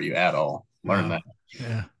good for you at all. Learn that.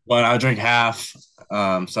 Yeah. But I would drink half.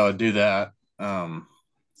 So I'd do that.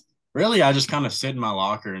 Really, I just kind of sit in my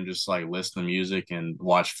locker and just like listen to music and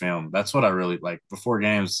watch film. That's what I really like. Before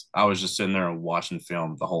games, I was just sitting there and watching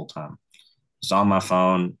film the whole time. Just on my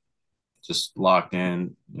phone, just locked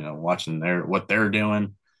in, watching what they're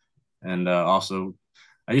doing. And also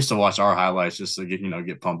I used to watch our highlights just to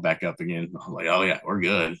get pumped back up again. I'm like, oh yeah, we're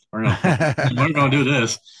good. We're gonna do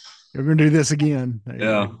this. We're gonna do this again.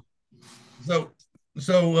 Yeah. So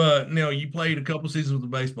now you played a couple seasons with the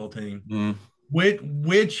baseball team. Mm.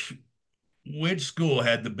 Which school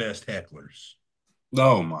had the best hecklers?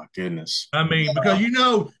 Oh my goodness. I mean, because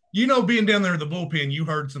being down there in the bullpen, you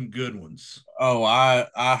heard some good ones. Oh,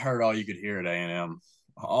 I heard all you could hear at A&M.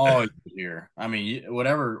 All you could hear. I mean,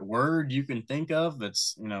 whatever word you can think of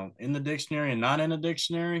that's in the dictionary and not in the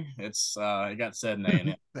dictionary, it got said in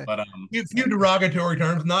A&M. But a few derogatory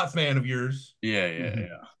terms. Not fan of yours. Yeah.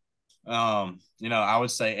 I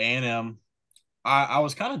would say A&M. I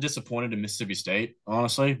was kind of disappointed in Mississippi State,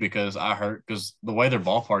 honestly, because the way their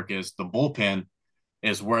ballpark is, the bullpen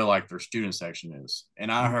is where like their student section is,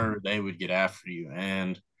 and I heard they would get after you,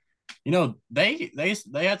 and they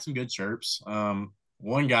had some good chirps.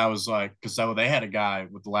 One guy was like, because they had a guy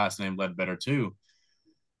with the last name Ledbetter too,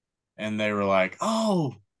 and they were like,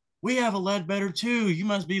 "Oh, we have a Ledbetter too. You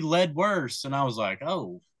must be led worse." And I was like,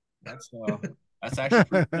 "Oh, that's actually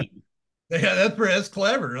pretty good." Yeah, that's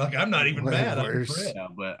clever. Like I'm not even mad. Yeah,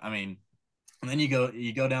 but I mean, and then you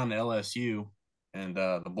go down to LSU, and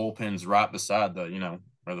the bullpen's right beside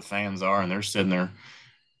where the fans are, and they're sitting there.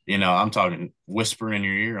 I'm talking whisper in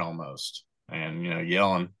your ear almost, and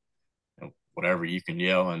yelling whatever you can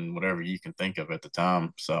yell and whatever you can think of at the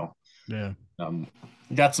time. So yeah,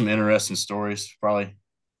 got some interesting stories. Probably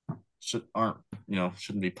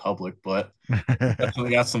shouldn't be public, but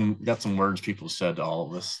definitely got some words people said to all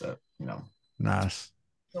of us that nice.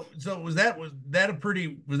 So was that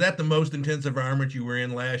the most intense environment you were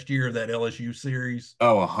in last year of that LSU series?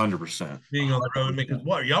 Oh, 100%. Being on the road, because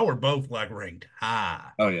y'all were both like ranked high.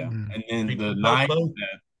 Oh yeah, and then the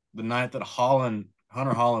night that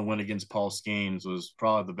Hunter Holland went against Paul Skeens was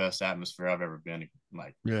probably the best atmosphere I've ever been in.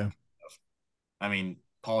 Like, yeah, I mean,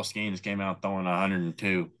 Paul Skeens came out throwing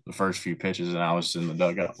 102 the first few pitches, and I was in the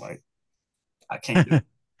dugout like, I can't do it.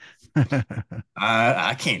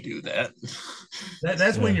 I can't do that.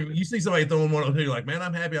 That's when Yeah. you see somebody throwing one up here, you're like, man,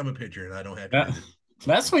 I'm happy I'm a pitcher and I don't have to do That- this.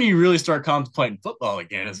 that's when you really start contemplating football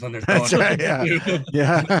again. Is when they're throwing That's up. right. Yeah.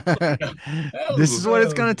 Yeah. This Oh, is what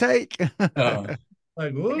it's going to take.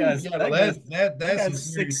 Like, that whoa, guy's yeah, no, that guy's that that's some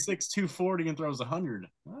guy's serious. 6'6", 240 and throws 100.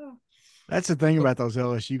 That's the thing about those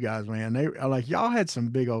LSU guys, man. They are like, y'all had some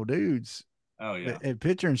big old dudes Oh yeah. at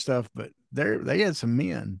pitcher and stuff, but they had some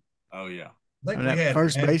men. Oh yeah. I I think mean, we that had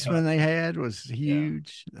first Adcock. baseman they had was Yeah.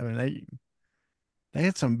 huge. I mean, they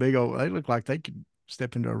had some big old. They looked like they could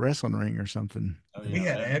step into a wrestling ring or something. Oh We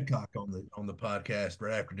yeah. had Adcock on the podcast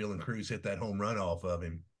right after Dylan Cruz hit that home run off of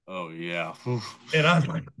him, Oh yeah. Oof. and I was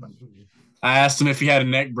like, I asked him if he had a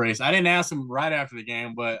neck brace. I didn't ask him right after the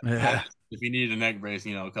game, but I Yeah, asked if he needed a neck brace.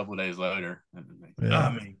 A couple of days later. yeah,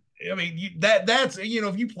 I mean, that's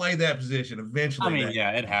if you play that position, I eventually mean, that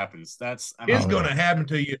yeah, it happens. That's I it's oh mean, going yeah. to happen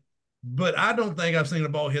to you. But I don't think I've seen a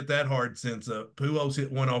ball hit that hard since Pujols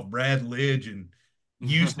hit one off Brad Lidge and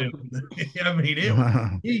Houston. I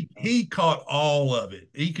mean, he caught all of it.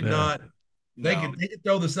 He could Yeah, not. no, He could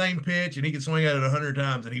throw the same pitch and he could swing at it 100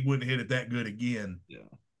 times and he wouldn't hit it that good again. yeah.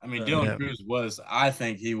 I mean, Uh, Dylan yeah, Cruz was. I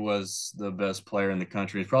think he was the best player in the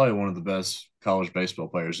country. He's probably one of the best college baseball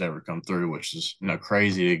players to ever come through, which is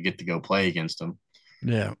crazy to get to go play against him,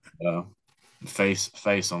 yeah, uh, face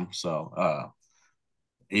him. So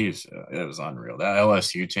it was unreal. That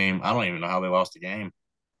LSU team. I don't even know how they lost the game.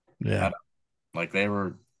 yeah, Like they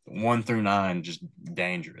were 1 through 9, just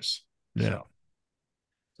dangerous. yeah. So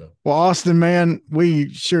so Well, Austin, man, we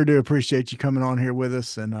sure do appreciate you coming on here with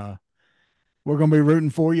us, and we're going to be rooting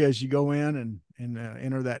for you as you go in and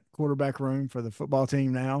enter that quarterback room for the football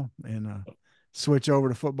team now, and switch over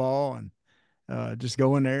to football and just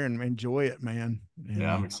go in there and enjoy it, man. And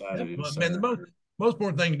yeah, I'm excited. have Yes, fun, man. The sir. most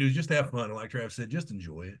important thing to do is just have fun. And like Travis said, just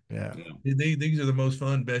enjoy it. yeah, Yeah, These are the most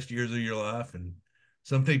fun, best years of your life. And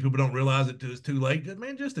some people don't realize it till it's too late.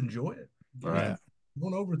 Man, just enjoy it. right. yeah.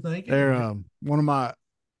 Don't overthink it. They're one of my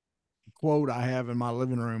quote I have in my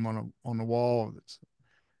living room on the wall. That's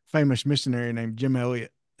a famous missionary named Jim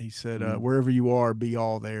Elliot. He said, Mm-hmm. "Wherever you are, be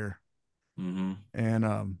all there." Mm-hmm.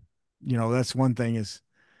 And that's one thing is,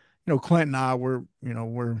 Clint and I we're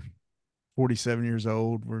 47 years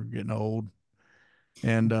old. We're getting old,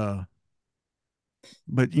 and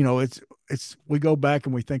but it's we go back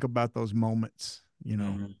and we think about those moments,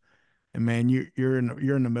 Mm-hmm. and man, you're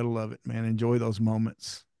in the middle of it, man. Enjoy those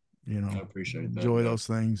moments, I appreciate that. enjoy Yeah. those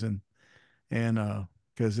things, and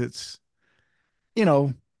because it's you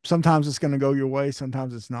know sometimes it's going to go your way,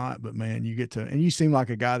 sometimes it's not, but man, you get to, and you seem like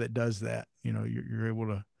a guy that does that. You're able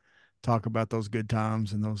to talk about those good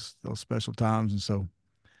times and those special times, and so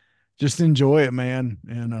just enjoy it, man,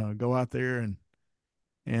 and go out there and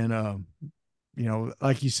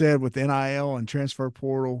like you said, with NIL and transfer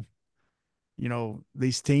portal,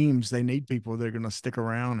 these teams, they need people that are going to stick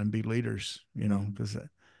around and be leaders, Mm-hmm. because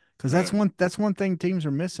Right. that's one thing teams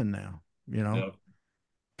are missing now, Yeah.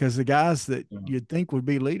 because the guys that Yeah. you'd think would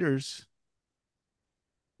be leaders,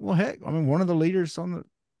 well, heck, I mean, one of the leaders on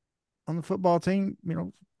the football team,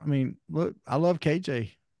 I mean, look, I love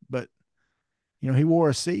KJ, but he wore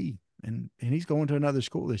a C, and he's going to another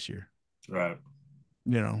school this year, Right.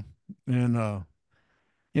 you know, and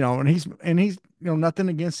and he's nothing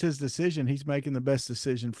against his decision. He's making the best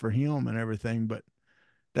decision for him and everything, but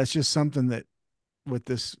that's just something that with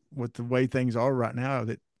the way things are right now,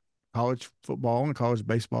 that college football and college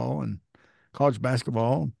baseball and college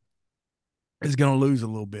basketball is going to lose a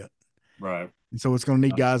little bit. Right. And so it's going to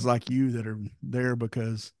need guys like you that are there,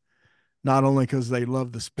 because not only because they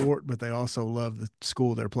love the sport, but they also love the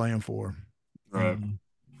school they're playing for. Right. And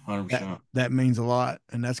Hundred that percent. that means a lot,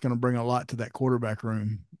 and that's going to bring a lot to that quarterback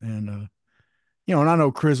room. And and I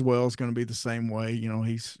know Criswell is going to be the same way.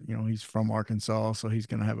 He's from Arkansas, so he's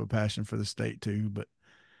going to have a passion for the state too. But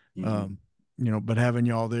Mm-hmm. um, but having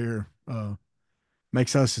y'all there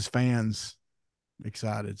makes us as fans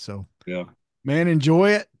excited. So, Yeah. man,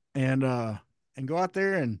 enjoy it and go out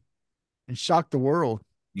there and shock the world.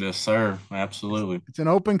 Yes, sir. It's, Absolutely. it's an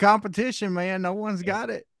open competition, man. No one's got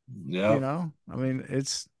it. Yep. I mean,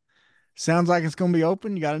 it's sounds like it's going to be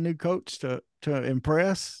open. You got a new coach to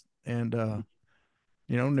impress, and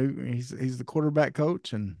new he's the quarterback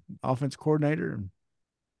coach and offense coordinator,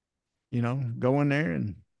 and go in there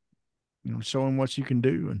and show him what you can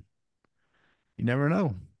do, and you never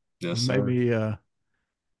know. Yes, We may sir. be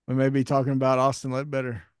we may be talking about Austin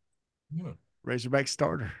Ledbetter, yeah. Razorback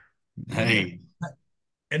starter. Hey.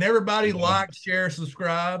 And everybody Yeah. like, share,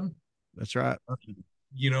 subscribe. That's right.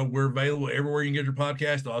 We're available everywhere you can get your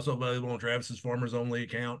podcast. Also available on Travis's Farmers Only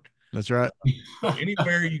account. That's right. So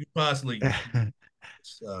anywhere you can possibly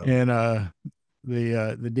And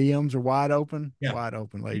the DMs are wide open, You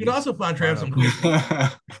ladies. can also find Travis on Creek.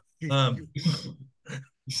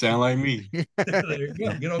 You sound like me. There you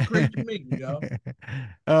go. Get on Creek and meet me, y'all.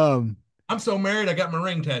 I'm so married, I got my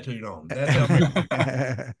ring tattooed on. That's how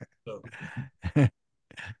married. So,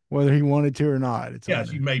 whether he wanted to or not. It's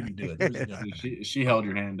she made me do it. She held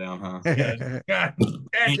your hand down, huh? Yeah. God,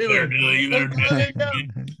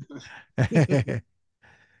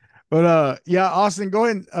 But yeah, Austin, go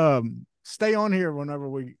ahead and stay on here whenever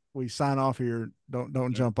we sign off here.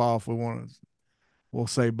 Don't jump off. We'll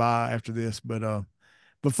say bye after this. But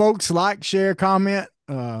folks, like, share, comment.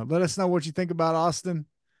 Let us know what you think about Austin.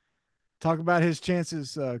 Talk about his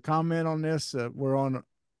chances. Comment on this.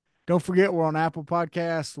 Don't forget, we're on Apple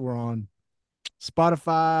Podcasts. We're on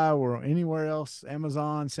Spotify. We're on anywhere else,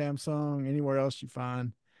 Amazon, Samsung, anywhere else you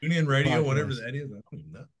find. TuneIn Radio, whatever that is. I don't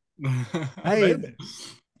even know. Hey,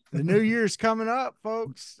 the new year's coming up,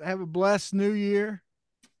 folks. Have a blessed new year.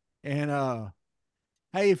 And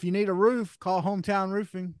hey, if you need a roof, call Hometown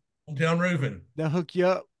Roofing. Hometown Roofing. They'll hook you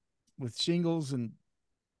up with shingles and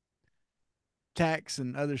tacks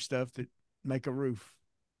and other stuff that make a roof.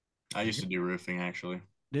 I used to do roofing, actually.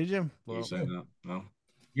 Did you? Well, you say that? No.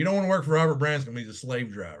 You don't want to work for Robert Branscombe. He's a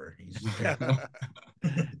slave driver.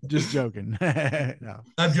 Just joking. No.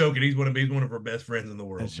 I'm joking. He's one of our best friends in the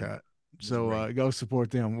world. That's right. So go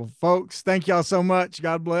support them. Well, folks, thank y'all so much.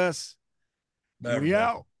 God bless. Bye, We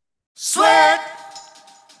out. Sweat,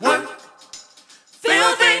 work,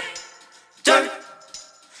 filthy, dirt,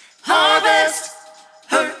 harvest,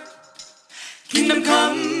 hurt, kingdom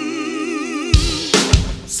come.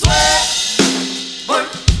 Sweat, work,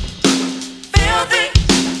 filthy,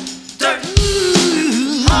 dirt,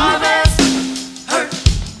 harvest, hurt,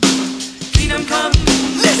 kingdom come.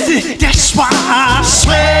 Listen, that's why I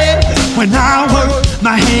sweat when I work.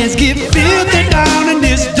 My hands get filthy down in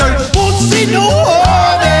this dirt. Won't see no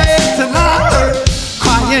harvest till I hurt.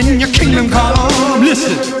 Crying your kingdom come.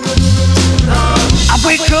 Listen, I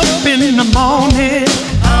wake up in the morning,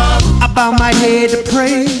 I bow my head to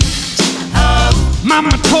pray.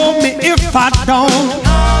 Mama told me if I don't,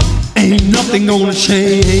 ain't nothing gonna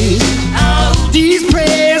change. These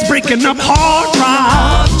prayers breaking up hard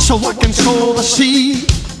drive so I can sow the seed.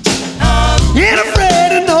 Ain't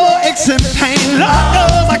afraid of no aches and pain. Lord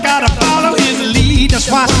knows I gotta follow his lead.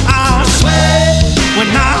 That's why I sweat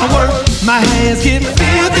when I work. My hands get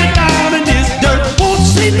filthy down in this dirt. Won't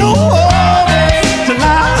see no harvest till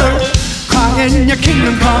I hurt. Crying your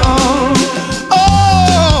kingdom come.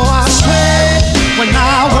 Oh, I sweat when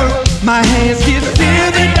I work. My hands get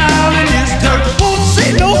filthy down in this dirt. Won't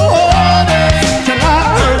see no harvest till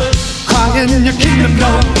I hurt. Crying your kingdom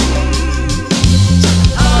come.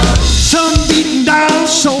 Sun beating down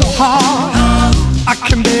so hard, I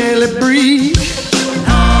can barely breathe.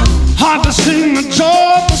 Hard to sing a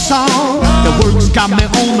joyful song, the words got me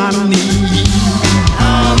on my knees.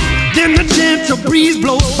 Then the gentle breeze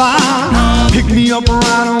blows by, pick me up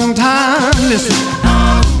right on time. Listen,